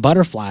fucking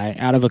butterfly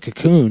out of a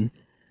cocoon,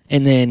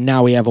 and then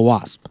now we have a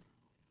wasp.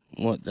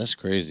 What? That's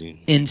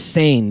crazy.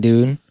 Insane,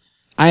 dude.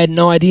 I had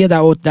no idea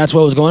that's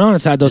what was going on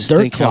inside those Just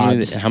dirt think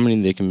clods. how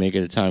many they can make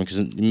at a time. Because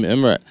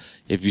remember,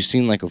 if you've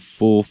seen like a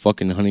full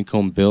fucking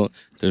honeycomb built,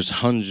 there's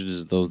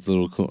hundreds of those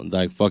little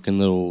like fucking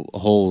little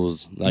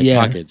holes, like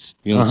Yeah. pockets.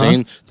 You know what I'm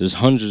saying? There's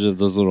hundreds of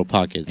those little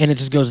pockets. And it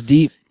just goes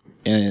deep.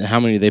 And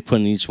how many they put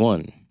in each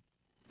one?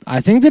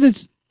 I think that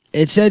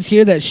it says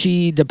here that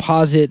she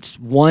deposits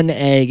one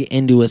egg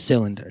into a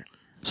cylinder.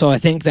 So I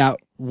think that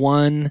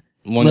one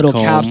little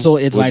comb capsule,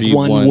 it's would like be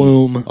one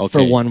womb for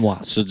okay. one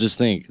wasp. So just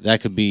think that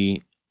could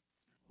be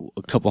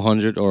a couple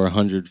hundred or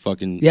 100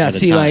 fucking. Yeah, at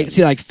a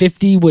time. like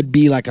 50 would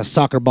be like a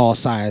soccer ball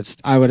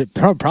sized. I would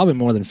probably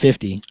more than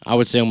 50. I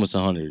would say almost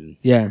 100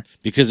 Yeah.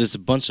 because it's a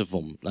bunch of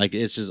them. Like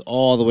it's just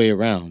all the way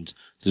around.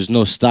 There's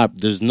no stop.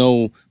 There's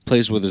no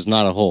place where there's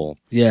not a hole.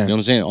 Yeah. You know what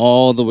I'm saying?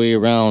 All the way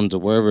around to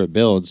wherever it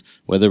builds,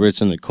 whether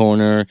it's in the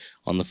corner,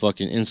 on the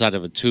fucking inside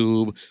of a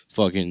tube,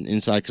 fucking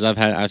inside. Because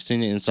I've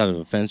seen it inside of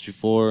a fence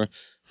before.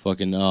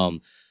 Fucking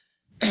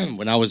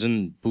when I was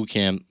in boot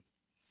camp,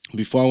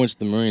 before I went to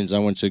the Marines, I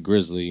went to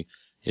Grizzly.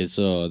 It's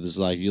this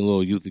like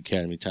little youth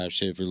academy type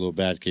shit for little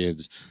bad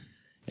kids.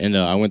 And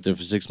I went there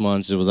for 6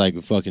 months. It was like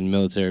a fucking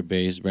military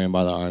base ran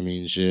by the army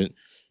and shit.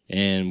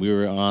 And we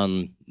were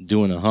on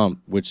doing a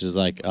hump, which is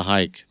like a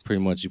hike.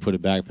 Pretty much, you put a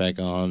backpack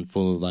on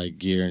full of like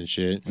gear and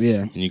shit,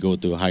 Yeah. and you go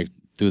through a hike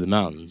through the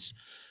mountains.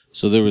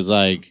 So there was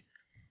like,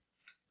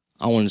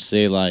 I want to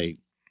say like,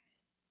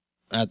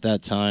 at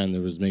that time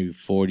there was maybe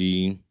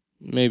 40,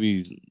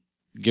 maybe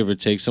give or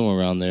take somewhere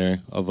around there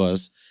of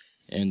us,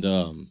 and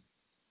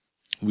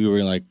we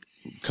were like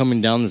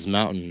coming down this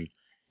mountain,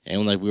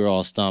 and like we were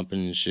all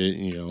stomping and shit,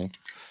 you know,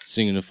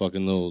 singing a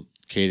fucking little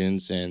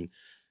cadence, and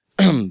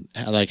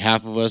like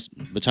half of us,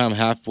 by the time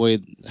half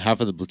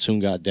of the platoon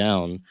got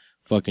down,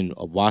 fucking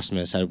a wasp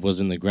nest was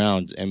in the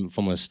ground, and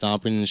from us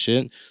stomping and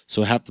shit,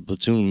 so half the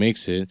platoon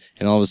makes it,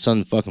 and all of a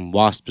sudden fucking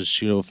wasps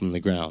shoot over from the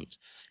ground,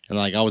 and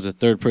like I was the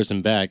third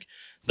person back,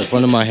 the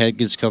front of my head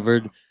gets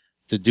covered.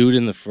 The dude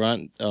in the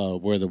front,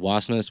 where the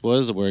wasp nest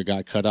was, where it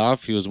got cut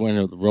off, he was wearing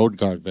a road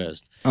guard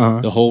vest.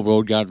 Uh-huh. The whole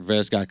road guard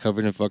vest got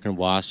covered in fucking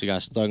wasps. He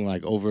got stung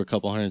like over a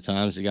couple hundred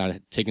times. He got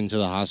taken to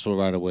the hospital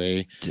right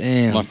away.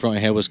 Damn. My front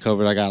head was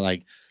covered. I got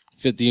like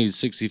 50,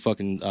 60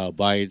 fucking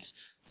bites.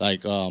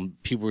 Like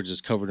people were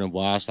just covered in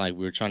wasps. Like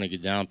we were trying to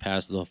get down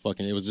past the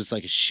fucking. It was just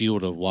like a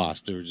shield of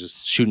wasps. They were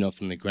just shooting up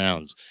from the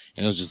ground,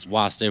 and it was just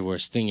wasps everywhere,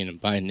 stinging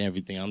and biting and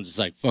everything. I'm just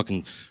like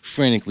fucking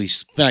frantically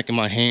smacking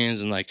my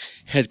hands and like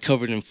head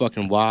covered in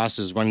fucking wasps,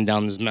 just running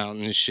down this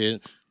mountain and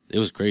shit. It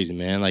was crazy,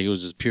 man. Like it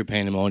was just pure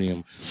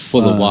pandemonium,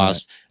 full of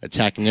wasps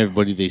attacking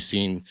everybody they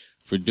seen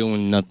for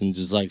doing nothing,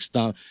 just like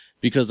stop.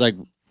 Because like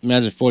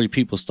imagine 40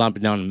 people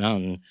stomping down the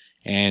mountain,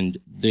 and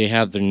they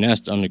have their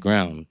nest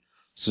underground.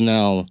 So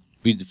now.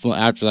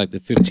 After like the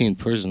 15th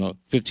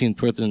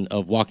person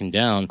of walking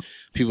down,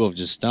 people have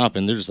just stopped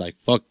and they're just like,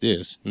 fuck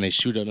this. And they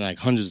shoot up, and like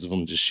hundreds of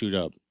them just shoot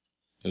up.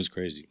 It was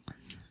crazy.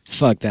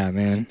 Fuck that,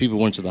 man. People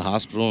went to the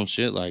hospital and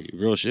shit, like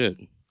real shit.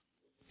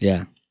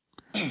 Yeah.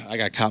 I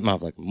got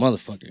cottonmouth like a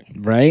motherfucker.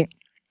 Right?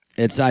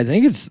 I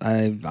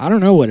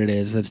don't know what it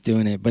is that's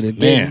doing it, but it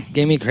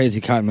gave me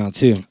crazy cottonmouth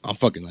too. I'm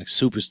fucking like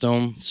super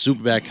stoned,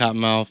 super bad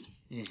cottonmouth.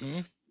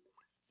 Mm-hmm.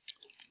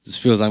 This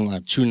feels like I'm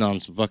like chewing on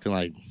some fucking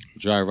like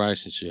dry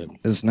rice and shit.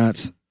 It's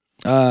nuts.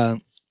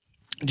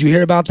 Did you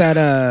hear about that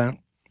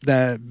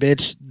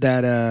bitch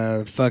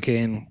that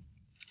fucking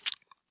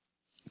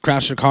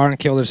crashed her car and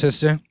killed her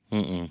sister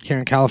here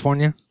in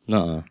California?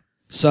 Nuh-uh.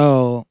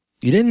 So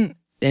you didn't,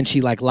 and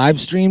she like live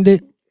streamed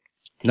it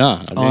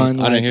Nah, I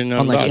didn't hear nothing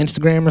on like about it.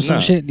 Instagram or some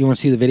Nah. shit. Do you want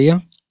to see the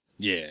video?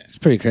 Yeah. It's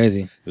pretty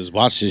crazy. Just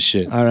watch this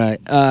shit. All right.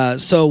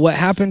 So what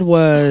happened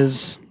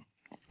was,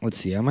 let's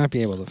see. I might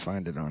be able to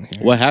find it on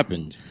here. What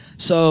happened?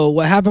 So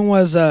what happened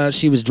was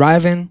she was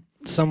driving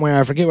somewhere.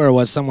 I forget where it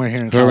was. Somewhere here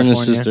in Her California. and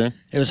his sister?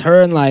 It was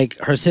her and like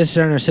her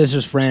sister and her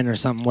sister's friend or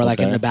something. Were like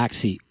in Okay. the back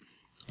seat,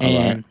 All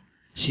and right.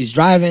 she's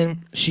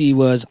driving. She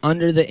was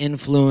under the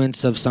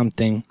influence of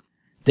something.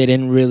 They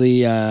didn't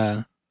really.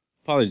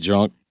 Probably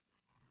drunk.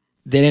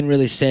 They didn't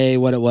really say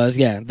what it was.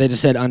 Yeah, they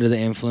just said under the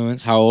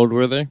influence. How old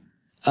were they?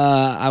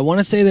 I want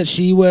to say that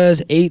she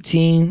was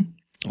 18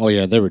 Oh,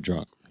 yeah, they were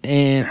drunk.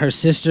 and her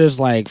sister's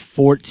like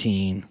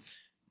 14.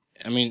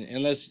 I mean,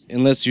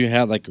 unless you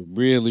had like a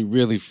really,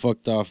 really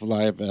fucked off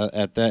life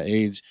at that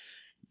age,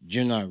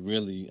 you're not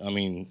really, I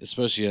mean,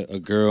 especially a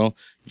girl,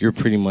 you're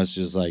pretty much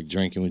just like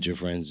drinking with your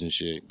friends and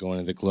shit, going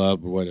to the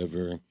club or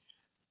whatever.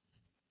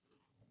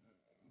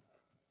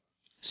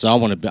 So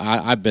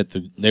I bet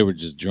they were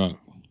just drunk.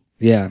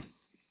 Yeah.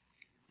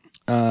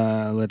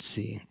 Let's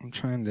see. I'm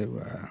trying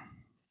to.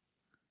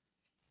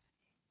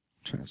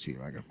 trying to see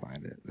if I can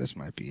find it. This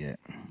might be it.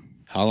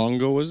 How long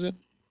ago was it?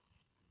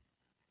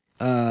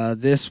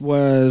 This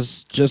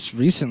was just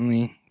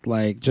recently,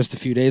 like just a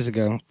few days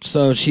ago.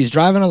 So she's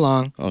driving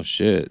along. Oh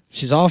shit.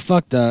 She's all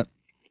fucked up.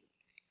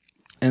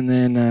 And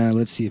then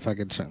let's see if I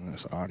can turn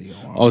this audio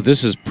on. Oh,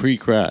 this is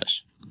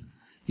pre-crash.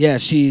 Yeah,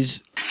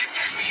 she's...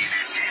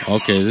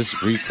 Okay, this is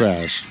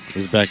pre-crash.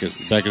 Let's back it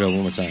up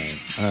one more time.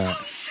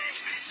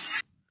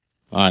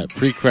 All right,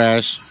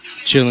 pre-crash,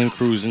 chilling,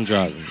 cruising,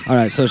 driving. All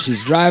right, so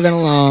she's driving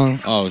along.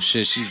 Oh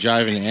shit, she's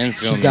driving and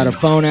filming. She's got her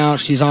phone out.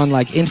 She's on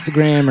like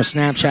Instagram or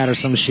Snapchat or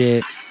some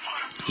shit.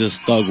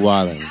 Just thug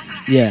wilding.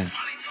 Yeah.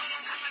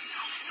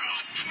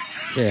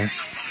 Yeah.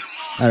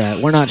 All right,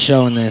 we're not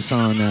showing this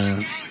on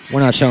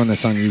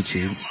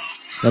YouTube.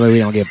 That way we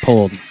don't get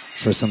pulled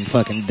for some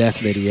fucking death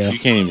video. You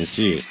can't even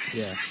see it.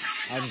 Yeah.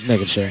 I'm just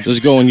making sure.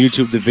 Just go on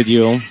YouTube the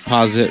video,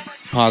 pause the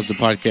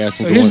podcast.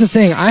 So here's the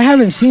thing: I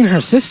haven't seen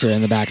her sister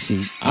in the back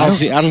seat. I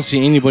don't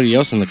see anybody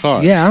else in the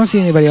car. Yeah, I don't see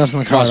anybody else in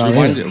the car. Ross, at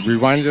all either.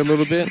 rewind it a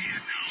little bit,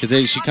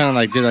 because she kind of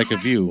like did like a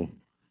view.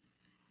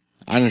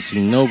 I didn't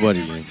see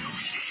nobody.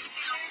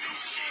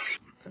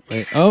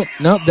 Wait. Oh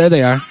nope, there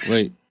they are.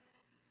 Wait.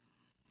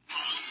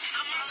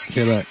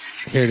 Here, look.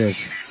 Here it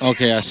is.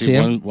 Okay, I See see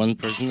him? one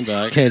person in the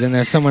back. Okay, then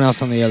there's someone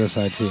else on the other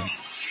side too.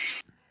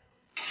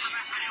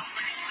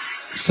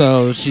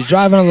 So she's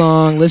driving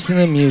along,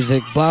 listening to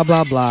music, blah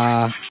blah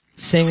blah,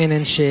 singing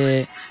and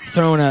shit,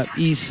 throwing up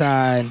East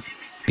Side,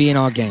 being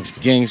all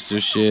gangster.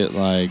 Gangster shit,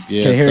 like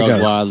yeah, Okay, here it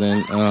goes. thug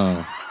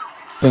wildin'.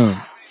 Boom.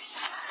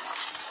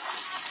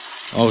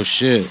 Oh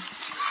shit.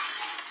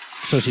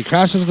 So she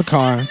crashes the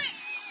car.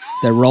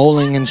 They're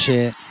rolling and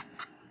shit. Hey,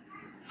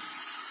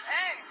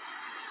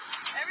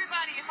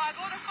 everybody, if I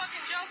go to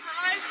fucking jail for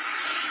life,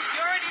 you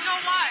already know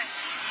why.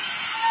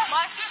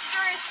 My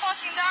sister is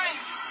fucking dying.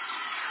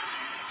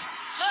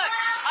 Look,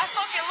 I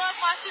fucking love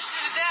my sister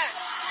to death.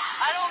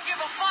 I don't give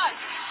a fuck.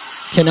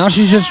 Okay, now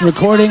she's just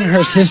recording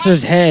her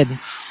sister's head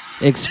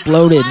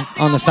exploded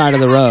on the side of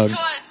the road.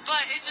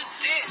 But it just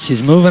did.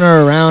 She's moving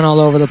her around all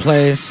over the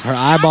place. Her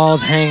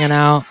eyeballs hanging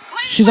out.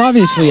 She's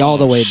obviously all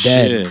the way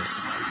dead. Shit.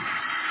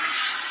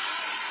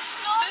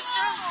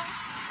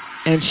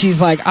 And she's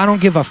like, I don't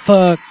give a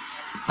fuck.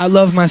 I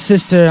love my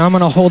sister. I'm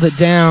going to hold it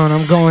down.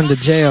 I'm going to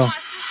jail. My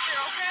sister,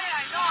 okay?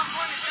 I know I'm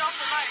going to jail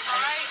for life,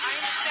 alright? I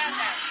understand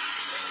that.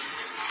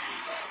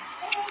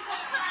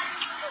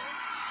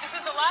 This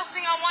is the last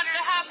thing I wanted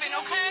to happen,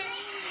 okay?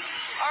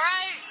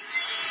 Alright?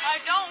 I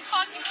don't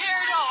fucking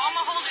care though. I'm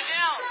gonna hold it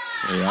down.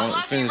 Yeah, I I'll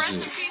love you. finish Rest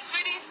it. in peace,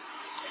 sweetie.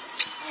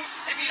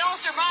 If you don't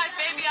survive,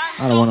 baby, I'm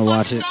I don't so wanna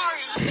watch fucking it. sorry.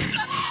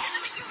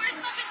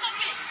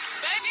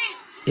 Baby,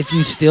 If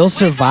you still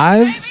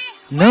survive?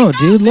 No,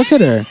 dude, look at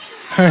her.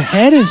 Her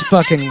head is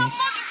fucking... I'm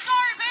fucking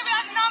sorry, baby.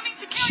 I did not mean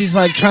to kill She's you,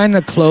 like sweetie. trying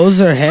to close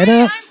her head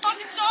Sweetie, up. I'm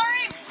fucking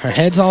sorry. Her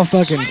head's all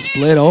fucking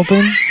split open.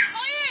 Please,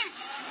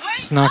 wait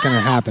It's not gonna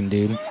up. happen,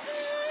 dude.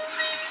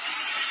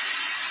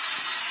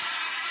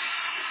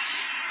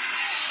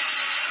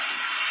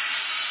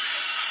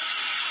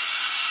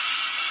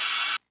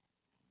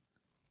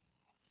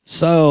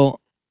 So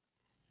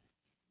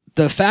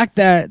the fact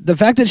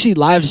that she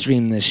live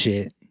streamed this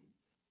shit,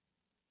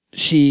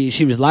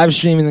 she was live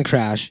streaming the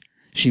crash.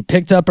 She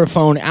picked up her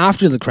phone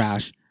after the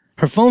crash.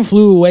 Her phone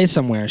flew away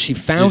somewhere. She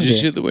found Did you it.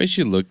 see the way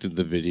she looked at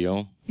the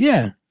video?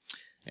 Yeah.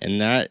 And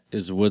that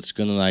is what's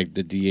gonna like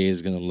the DA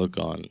is gonna look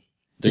on.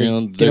 They're Here,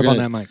 gonna get they're up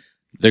gonna, on that mic.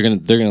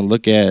 They're gonna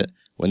look at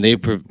when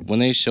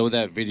they show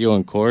that video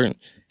in court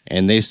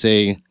and they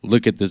say,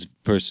 look at this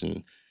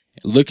person.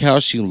 Look how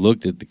she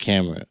looked at the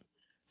camera.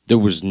 There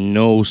was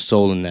no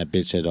soul in that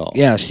bitch at all.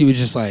 Yeah, she was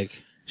just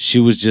like, She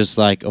was just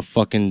like a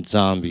fucking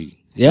zombie.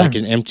 Yeah. Like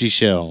an empty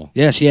shell.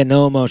 yeah, she had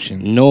no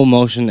emotion. No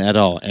emotion at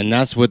all. And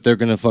that's what they're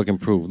gonna fucking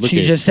prove. Look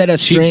She at just said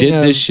she did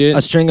this shit.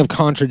 a string of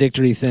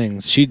contradictory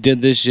things. She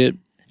did this shit,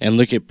 and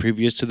look at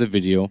previous to the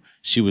video.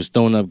 She was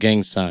throwing up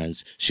gang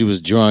signs. She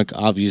was drunk,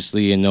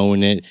 obviously, and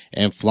knowing it,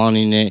 and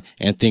flaunting it,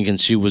 and thinking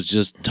she was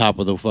just top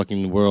of the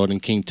fucking world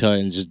and King Tut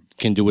and just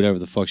can do whatever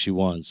the fuck she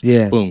wants.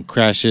 Yeah. Boom,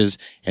 crashes,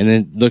 and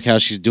then look how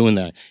she's doing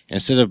that.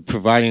 Instead of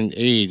providing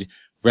aid,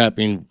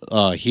 wrapping,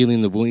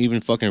 healing the wound, even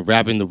fucking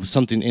wrapping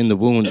something in the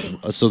wound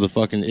so the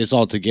fucking it's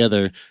all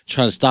together,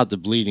 trying to stop the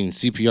bleeding,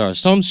 CPR,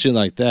 some shit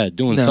like that,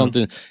 doing No.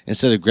 something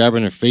instead of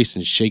grabbing her face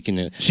and shaking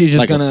it. She's just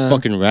like gonna- a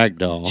fucking rag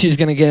doll. She's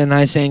gonna get a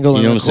nice angle You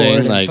and know what I'm saying?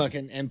 record and Like-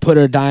 fucking and put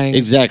her dying.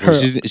 Exactly.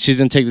 her- She's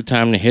gonna take the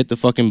time to hit the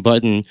fucking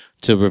button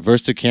to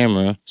reverse the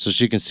camera so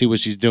she can see what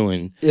she's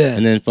doing. Yeah.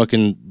 And then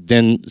fucking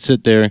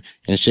sit there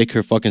and shake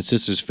her fucking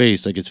sister's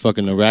face like it's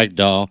fucking a rag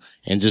doll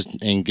and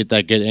get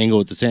that good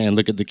angle at the same and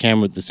look at the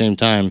camera at the same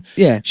time.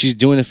 Yeah. She's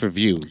doing it for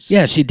views.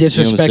 Yeah, she You know what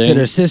I'm disrespected saying?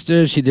 her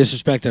sister. She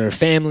disrespected her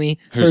family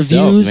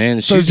Herself, for views. man.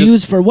 For She's views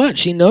just- for what?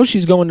 She knows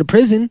she's going to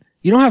prison.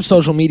 You don't have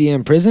social media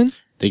in prison.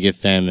 They get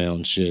fan mail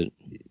and shit.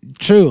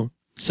 True.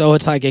 So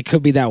it's like it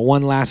could be that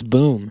one last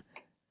boom.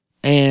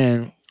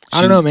 And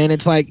I don't know, man.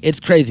 It's like it's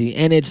crazy,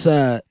 and it's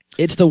the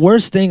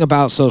worst thing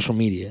about social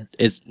media.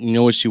 It's you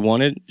know what she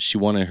wanted? She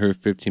wanted her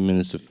 15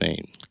 minutes of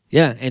fame.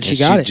 Yeah, and she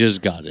got it.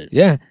 Just got it.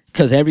 Yeah,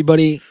 because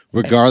everybody.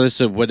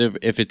 Regardless of whatever,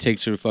 if it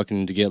takes her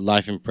fucking to get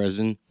life in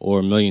prison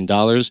or $1 million,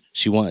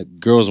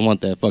 girls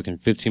want that fucking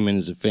 15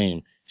 minutes of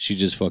fame. She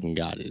just fucking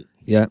got it.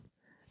 Yeah,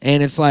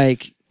 and it's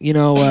like, you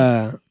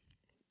know,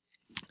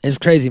 it's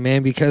crazy,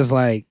 man, because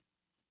like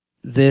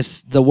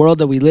the world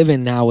that we live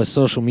in now with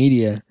social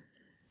media,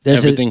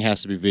 Everything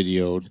has to be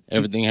videoed.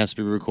 Everything has to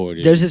be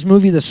recorded. There's this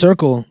movie, The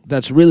Circle,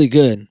 that's really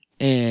good,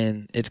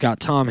 and it's got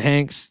Tom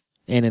Hanks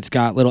and it's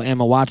got little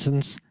Emma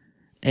Watsons,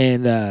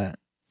 and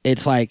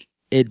it's like,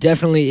 it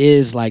definitely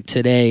is like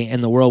today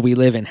in the world we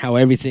live in, how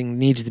everything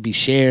needs to be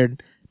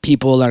shared.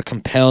 People are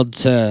compelled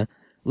to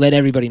let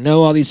everybody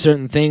know all these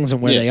certain things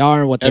and where they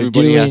are and what they're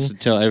doing. Everybody has to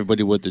tell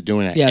everybody what they're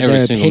doing at every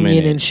their single opinion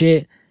minute. and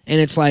shit. And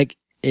it's like,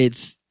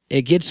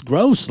 it gets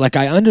gross. Like,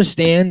 I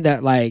understand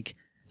that, like,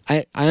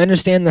 I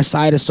understand the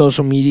side of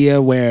social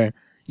media where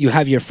you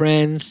have your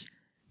friends,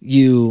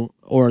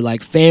 or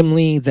like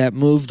family that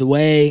moved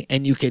away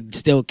and you could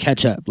still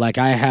catch up. Like,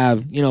 I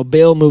have,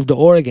 Bill moved to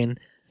Oregon.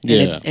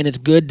 And it's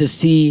good to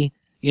see,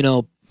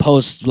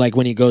 posts like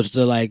when he goes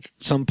to like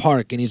some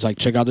park and he's like,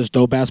 check out this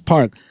dope ass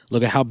park.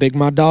 Look at how big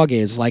my dog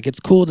is. Like, it's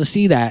cool to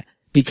see that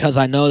because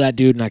I know that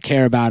dude and I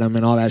care about him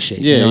and all that shit.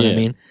 Yeah, you know what I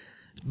mean?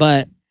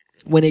 But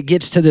when it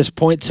gets to this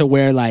point to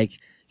where like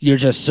you're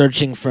just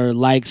searching for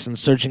likes and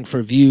searching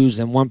for views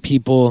and want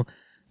people,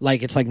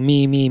 like, it's like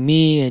me,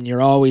 and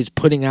you're always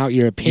putting out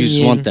your opinion. You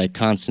just want that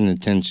constant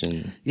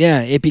attention.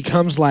 Yeah, it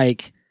becomes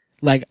like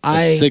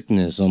a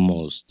sickness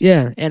almost.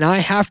 Yeah, and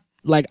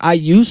I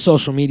use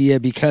social media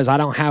because I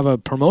don't have a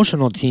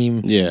promotional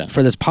team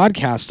for this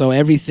podcast. So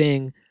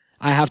everything,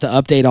 I have to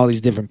update all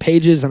these different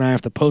pages and I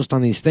have to post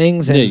on these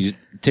things. And it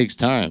takes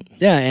time.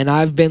 Yeah, and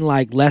I've been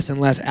like less and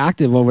less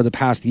active over the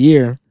past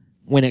year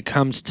when it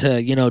comes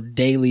to,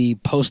 daily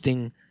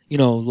posting,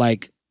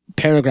 like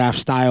paragraph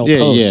style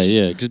posts.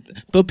 Yeah.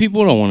 But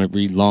people don't want to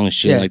read long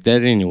shit like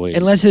that anyway.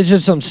 Unless it's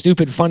just some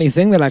stupid funny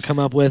thing that I come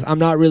up with, I'm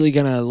not really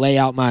going to lay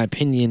out my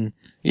opinion.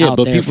 Yeah,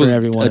 but people's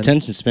everyone.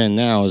 attention span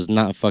now is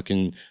not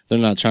fucking. They're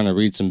not trying to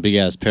read some big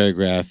ass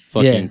paragraph.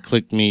 Fucking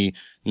click me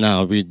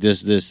now. Read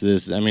this.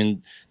 I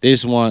mean, they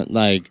just want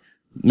like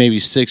maybe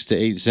 6 to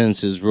 8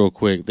 sentences real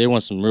quick. They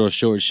want some real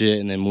short shit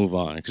and then move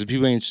on because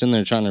people ain't sitting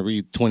there trying to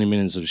read 20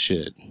 minutes of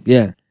shit.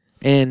 Yeah,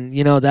 and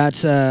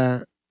that's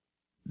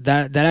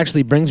that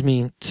actually brings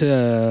me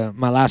to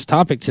my last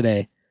topic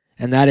today,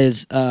 and that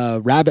is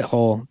a rabbit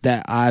hole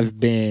that I've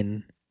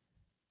been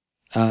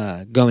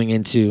going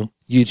into.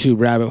 YouTube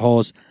rabbit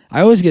holes.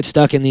 I always get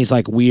stuck in these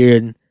like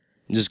weird.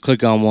 Just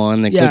click on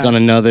one, then click on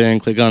another, and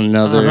click on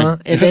another,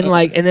 and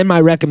then my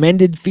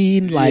recommended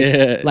feed,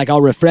 like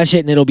I'll refresh it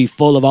and it'll be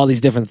full of all these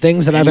different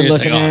things that I've been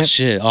looking at.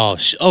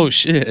 Oh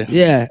shit.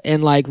 Yeah,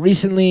 and like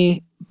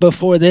recently,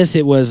 before this,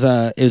 it was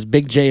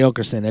Big J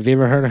Okerson. Have you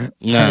ever heard of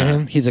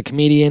him? He's a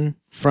comedian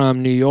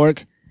from New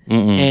York.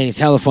 And he's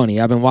hella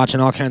funny. I've been watching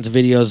all kinds of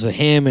videos of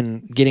him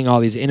and getting all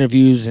these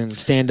interviews and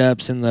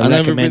stand-ups and the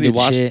recommended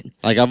shit.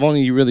 Like, I've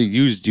only really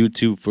used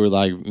YouTube for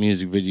like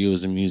music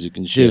videos and music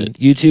and shit.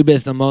 Dude, YouTube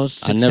is the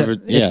most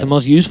it's the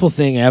most useful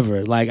thing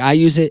ever. Like, I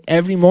use it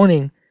every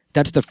morning.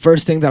 That's the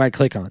first thing that I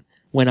click on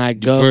when I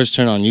go. You first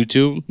turn on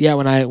YouTube? Yeah,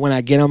 when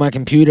I get on my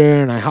computer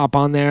and I hop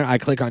on there, I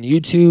click on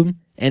YouTube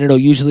and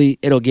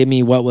it'll give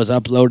me what was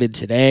uploaded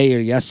today or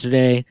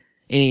yesterday,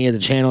 any of the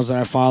channels that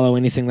I follow,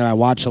 anything that I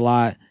watch a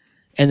lot.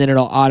 And then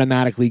it'll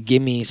automatically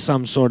give me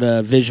some sort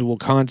of visual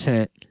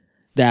content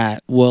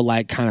that will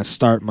like kind of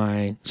start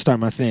my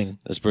thing.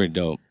 That's pretty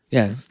dope.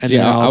 Yeah, and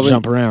then I'll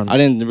jump around. I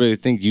didn't really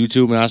think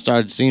YouTube, and I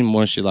started seeing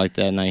more shit like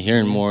that, and I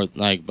hearing more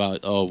like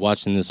about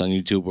watching this on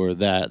YouTube or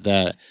that,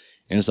 and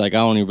it's like I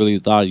only really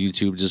thought of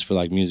YouTube just for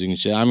like music and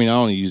shit. I mean, I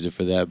only use it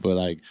for that, but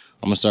like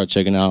I'm gonna start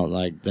checking out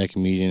like that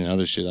comedian and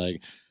other shit, like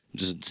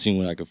just seeing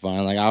what I could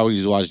find. Like I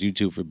always watch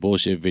YouTube for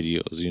bullshit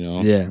videos,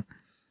 Yeah.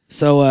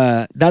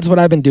 So that's what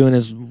I've been doing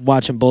is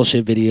watching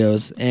bullshit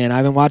videos, and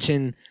I've been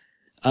watching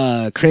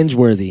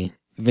cringeworthy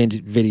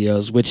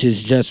videos, which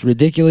is just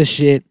ridiculous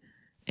shit,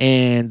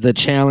 and the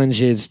challenge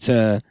is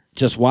to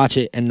just watch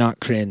it and not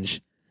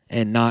cringe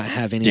and not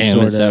have any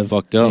sort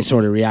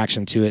of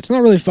reaction to it. It's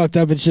not really fucked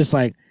up. It's just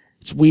like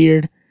it's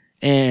weird,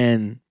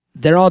 and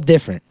they're all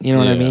different. You know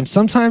what I mean?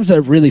 Sometimes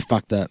they're really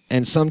fucked up,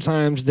 and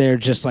sometimes they're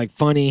just like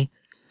funny.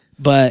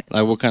 But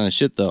like what kind of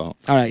shit though?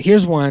 All right,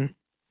 here's one.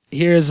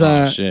 Here's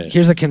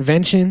a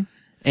convention,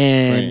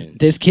 and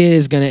this kid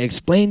is gonna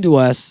explain to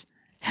us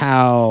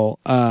how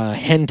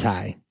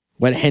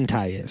what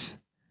hentai is,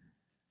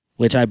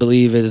 which I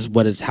believe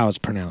is how it's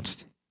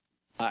pronounced.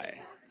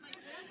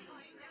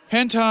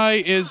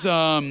 Hentai is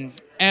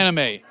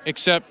anime,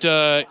 except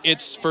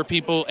it's for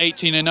people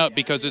 18 and up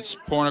because it's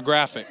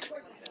pornographic.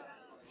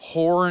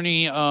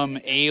 Horny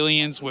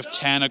aliens with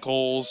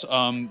tentacles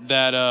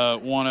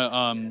that want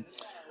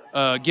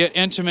to get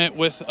intimate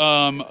with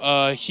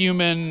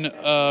human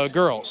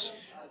girls.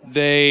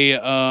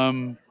 It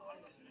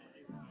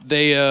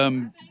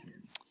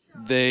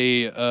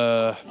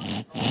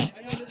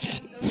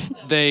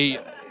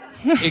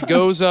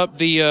goes up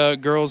the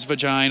girl's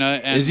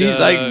vagina and is he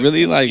like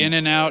really like in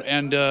and out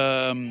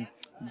and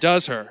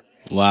does her.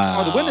 Wow.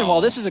 Are the women,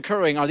 while this is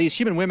occurring, are these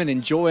human women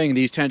enjoying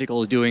these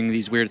tentacles doing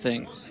these weird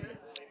things?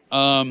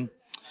 I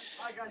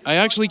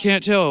actually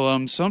can't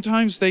tell.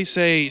 Sometimes they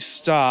say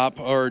stop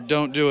or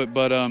don't do it,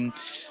 but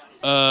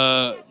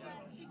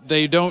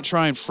they don't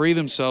try and free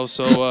themselves.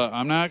 So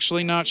I'm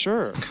actually not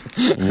sure.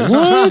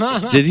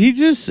 What? Did he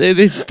just say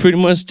they pretty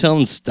much tell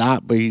him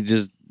stop, but he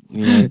just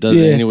does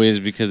it Yeah. anyways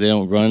because they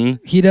don't run?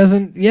 He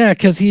doesn't. Yeah,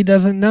 because he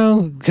doesn't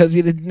know because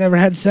he never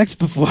had sex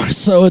before.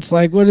 So it's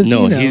like, what does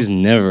No, he know? he's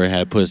never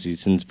had pussy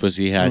since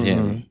pussy had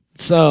him.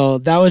 So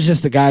that was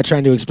just the guy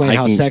trying to explain I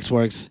how can- sex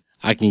works.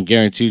 I can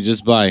guarantee you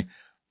just by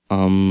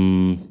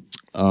Goes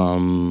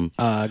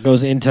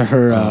into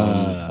her.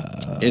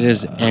 it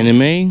is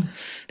anime.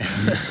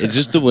 It's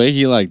just the way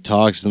he like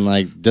talks and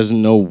like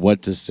doesn't know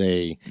what to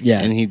say.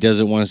 Yeah. And he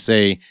doesn't want to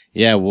say,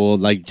 yeah, well,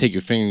 like take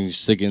your finger and you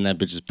stick it in that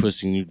bitch's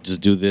pussy and you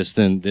just do this,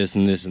 then this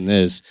and this and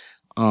this.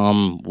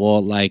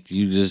 Well, like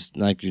you just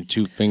like your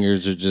two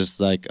fingers are just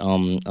like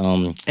And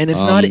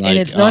it's not. And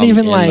it's not even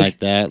and like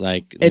that.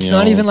 Like it's you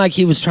not know, even like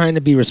he was trying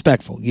to be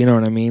respectful. You know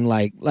what I mean?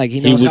 Like he He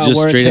knows was how it just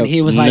works, straight and up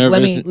he was like,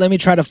 nervous. let me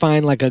try to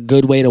find like a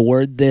good way to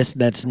word this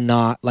that's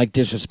not like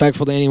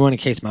disrespectful to anyone in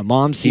case my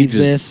mom he sees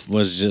just this.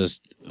 was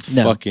just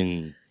No.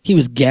 fucking He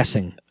was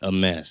guessing, a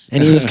mess.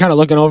 and he was kind of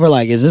looking over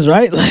like, is this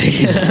right?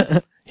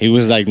 Like, He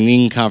was like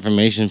needing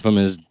confirmation from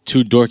his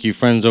two dorky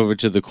friends over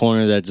to the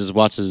corner that just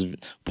watches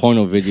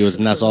porno videos,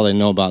 and that's all they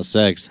know about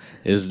sex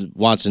is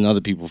watching other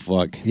people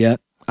fuck.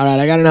 yep. All right,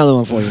 I got another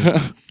one for you.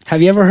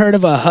 Have you ever heard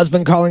of a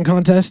husband calling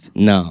contest?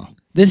 No.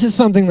 This is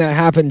something that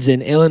happens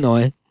in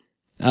Illinois,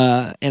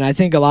 and I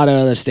think a lot of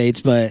other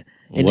states, but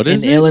in What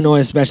is it? Illinois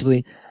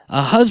especially,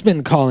 a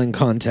husband calling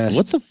contest.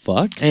 What the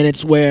fuck? And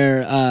it's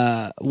where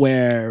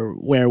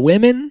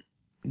women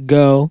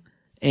go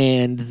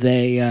and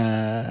they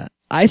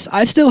I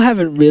still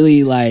haven't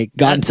really like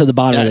gotten to the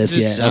bottom of this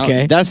just yet.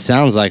 Okay. That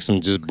sounds like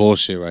some just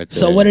bullshit right there.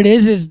 So what it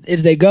is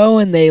they go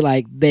and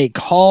they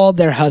call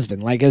their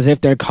husband, like as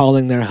if they're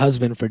calling their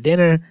husband for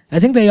dinner. I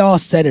think they all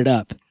set it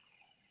up.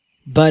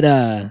 But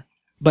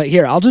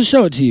here, I'll just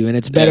show it to you, and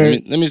it's Yeah, better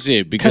let me see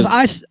it because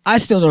because I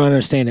still don't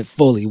understand it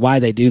fully why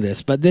they do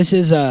this. But this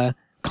is a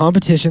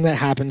competition that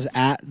happens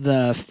at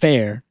the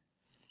fair.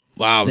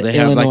 wow, the they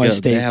have Illinois like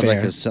State like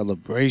Fair. a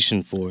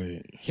celebration for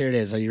it. Here it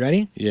is. Are you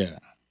ready? Yeah.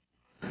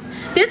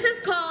 This is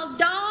called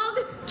dog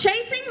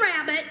chasing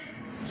rabbit.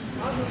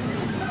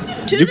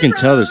 To You the can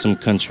tell road. there's some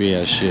country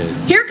ass shit.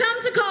 Here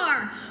comes the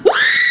car. Wah!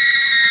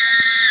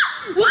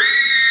 Wah!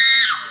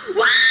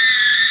 Wah!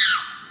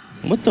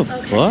 What the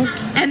fuck?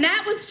 And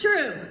that was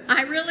true.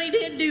 I really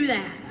did do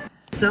that.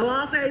 So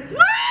I'll say, "Sway,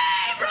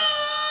 Roy!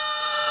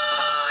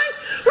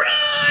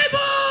 Roy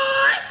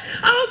boy!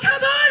 Oh,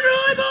 come on,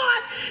 Roy boy!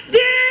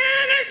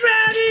 Dinner's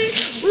ready!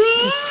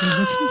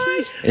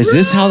 Roy! Is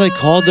this how they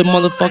called the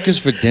motherfuckers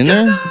for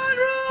dinner?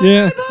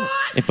 Yeah.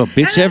 If a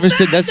bitch ever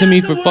said that to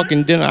me for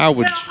fucking dinner, I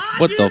would.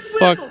 What the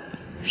fuck?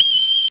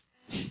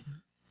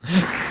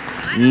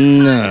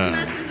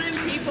 Nah.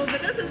 People,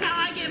 but this is how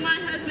I get my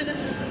husband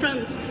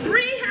from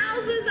 3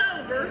 houses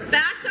over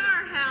back to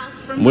our house.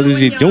 From What is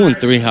he mowing doing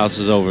yards. 3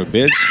 houses over,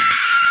 bitch?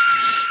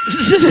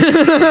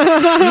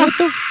 What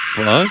the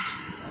fuck?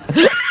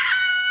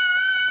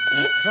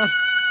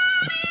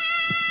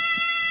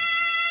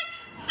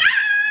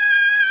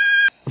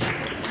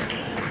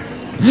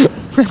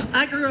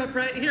 I grew up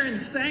right here in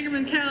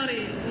Sangamon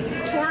County,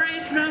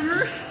 4-H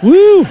member.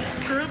 Woo!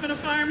 Grew up on a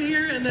farm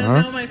here, and then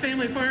now my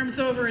family farms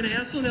over in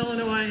Ashland,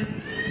 Illinois.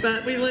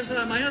 But we live,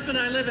 my husband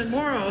and I live in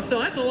Morrow, so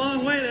that's a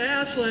long way to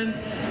Ashland.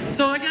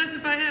 So I guess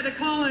if I had to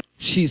call him,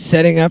 She's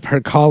setting up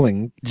her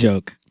calling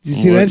joke. You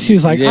see What? that? She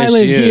was like, Yeah, I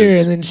live she here,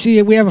 is. and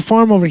then we have a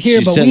farm over here,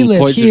 She's but we setting live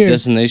points of here.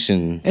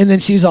 destination. And then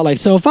she's all like,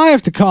 so if I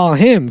have to call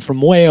him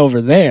from way over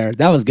there,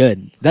 that was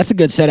good. That's a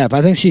good setup.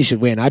 I think she should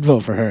win. I'd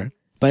vote for her.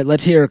 But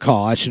let's hear her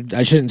call. I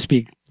shouldn't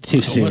speak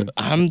too soon.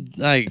 I'm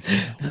like,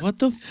 what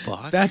the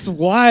fuck? That's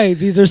why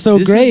these are so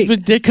This is great.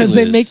 Because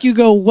they ridiculous. make you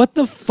go, what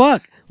the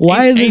fuck?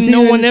 Why is this Ain't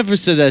no even- one ever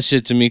said that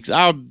shit to me. 'Cause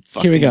I'll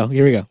Here we go.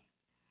 Here we go.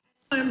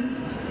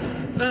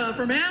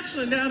 from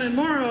Ashland down in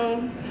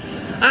Morrow,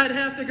 I'd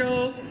have to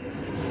go,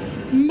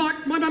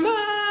 Mark, Mark, Mark,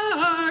 Mark,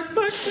 Mark, Mark,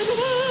 Mark,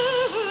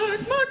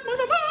 Mark, Mark,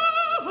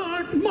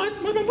 Mark, Mark,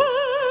 Mark, Mark, Mark,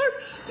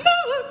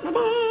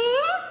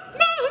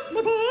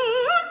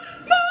 Mark.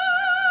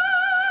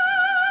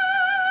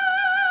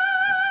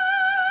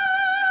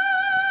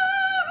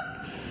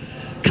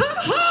 Come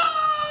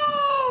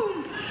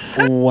home!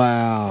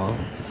 Wow.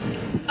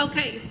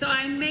 Okay, so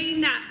I may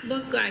not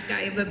look like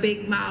I have a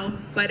big mouth,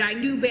 but I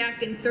knew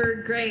back in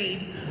 3rd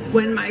grade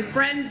when my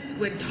friends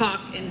would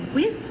talk and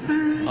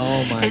whisper.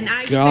 Oh my and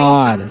I'd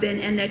God. say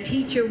something, and the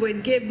teacher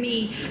would give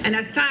me an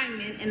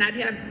assignment, and I'd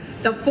have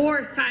the 4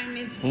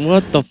 assignments.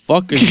 What the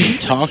fuck are you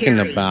talking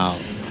Carry.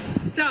 about?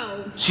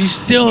 So She's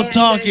still as you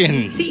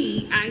talking.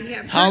 see, I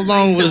have How hurt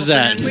long was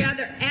myself, and that? I'm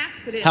rather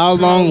accident How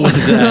long prone.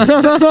 was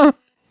that?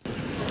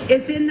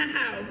 It's in the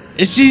house.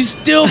 Is she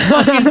still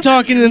fucking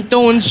talking and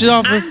throwing shit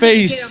off her I'm gonna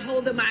face? get a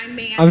hold of my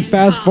man I'm and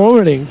fast call.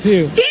 forwarding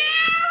too.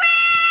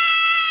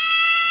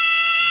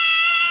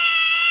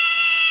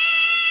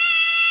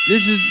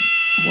 This is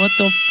what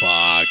the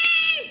fuck.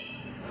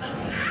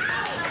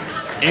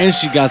 And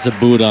she got the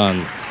boot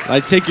on.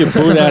 Like, take your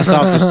boot ass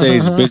off the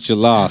stage, bitch. You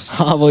lost.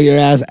 Hobble your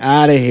ass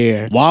out of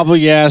here. Wobble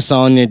your ass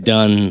on, you're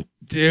done.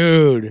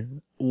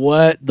 Dude,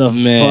 what the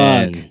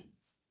Man. fuck?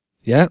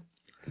 Yep.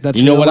 That's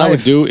You know real what I would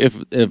life. do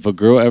if a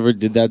girl ever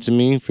did that to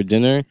me for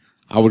dinner?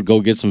 I would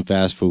go get some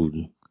fast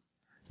food.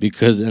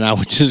 And I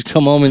would just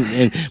come home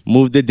and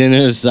move the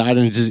dinner aside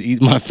and just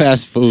eat my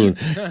fast food.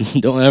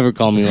 Don't ever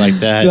call me like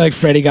that. Be like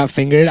Freddie got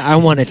fingered. I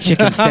want a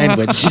chicken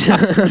sandwich.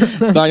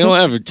 Like, don't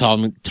ever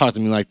talk to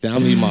me like that.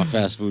 I'm eating my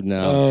fast food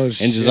now. Oh, and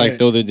just like shit.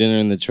 throw the dinner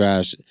in the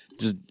trash.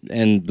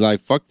 And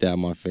like fuck that in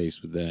my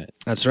face with that.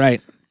 That's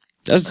right.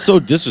 That's so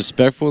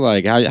disrespectful.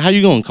 Like how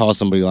you gonna call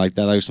somebody like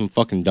that? Like some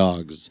fucking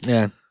dogs.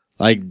 Yeah.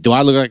 Like, do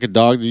I look like a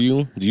dog to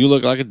you? Do you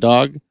look like a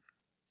dog?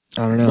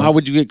 I don't know. Why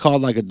would you get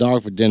called like a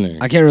dog for dinner?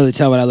 I can't really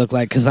tell what I look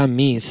like because I'm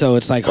me. So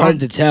it's like hard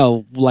to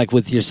tell, like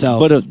with yourself.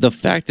 But the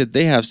fact that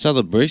they have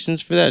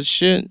celebrations for that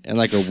shit and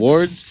like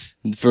awards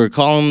for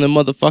calling the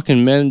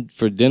motherfucking men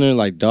for dinner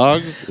like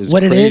dogs is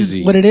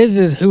crazy. What it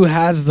is who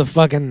has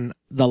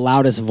the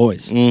loudest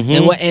voice,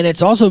 Mhm. and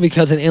it's also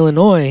because in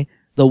Illinois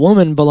the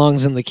woman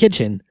belongs in the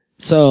kitchen,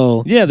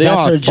 so Yeah, they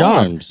that's all her have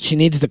job. farms. She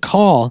needs to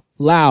call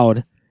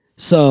loud,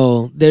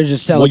 so they're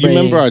just Well, you celebrating.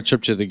 remember our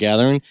trip to the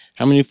gathering?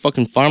 How many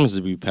fucking farms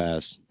did we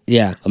pass?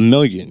 Yeah, 1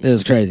 million. it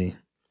was crazy.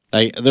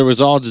 Like, there was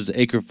all just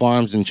acre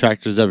farms and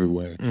tractors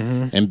everywhere.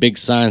 And big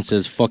sign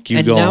says, fuck you,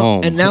 And go now,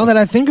 home. and now that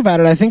I think about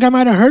it, I think I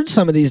might have heard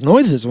some of these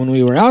noises when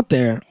we were out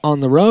there on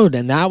the road,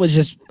 and that was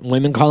just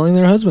women calling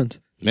their husbands.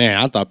 Man,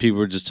 I thought people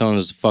were just telling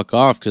us to fuck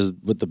off because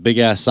with the big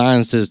ass sign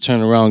that says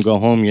turn around, go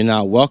home, you're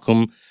not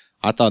welcome.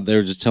 I thought they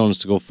were just telling us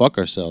to go fuck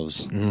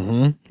ourselves.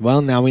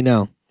 Well, now we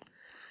know.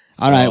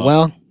 All right,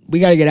 well, we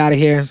got to get out of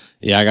here.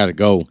 Yeah, I gotta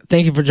go.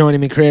 Thank you for joining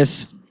me,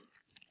 Chris.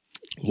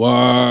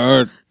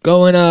 Word.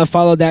 Go and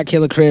follow that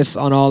Killer Chris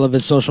on all of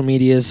his social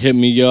medias. Hit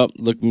me up,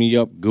 look me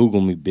up,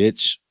 Google me,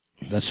 bitch.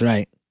 That's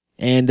right.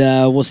 And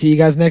we'll see you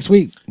guys next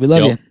week. We love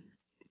Yo. you.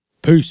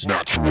 Peace.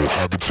 Natural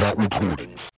Habitat Recordings.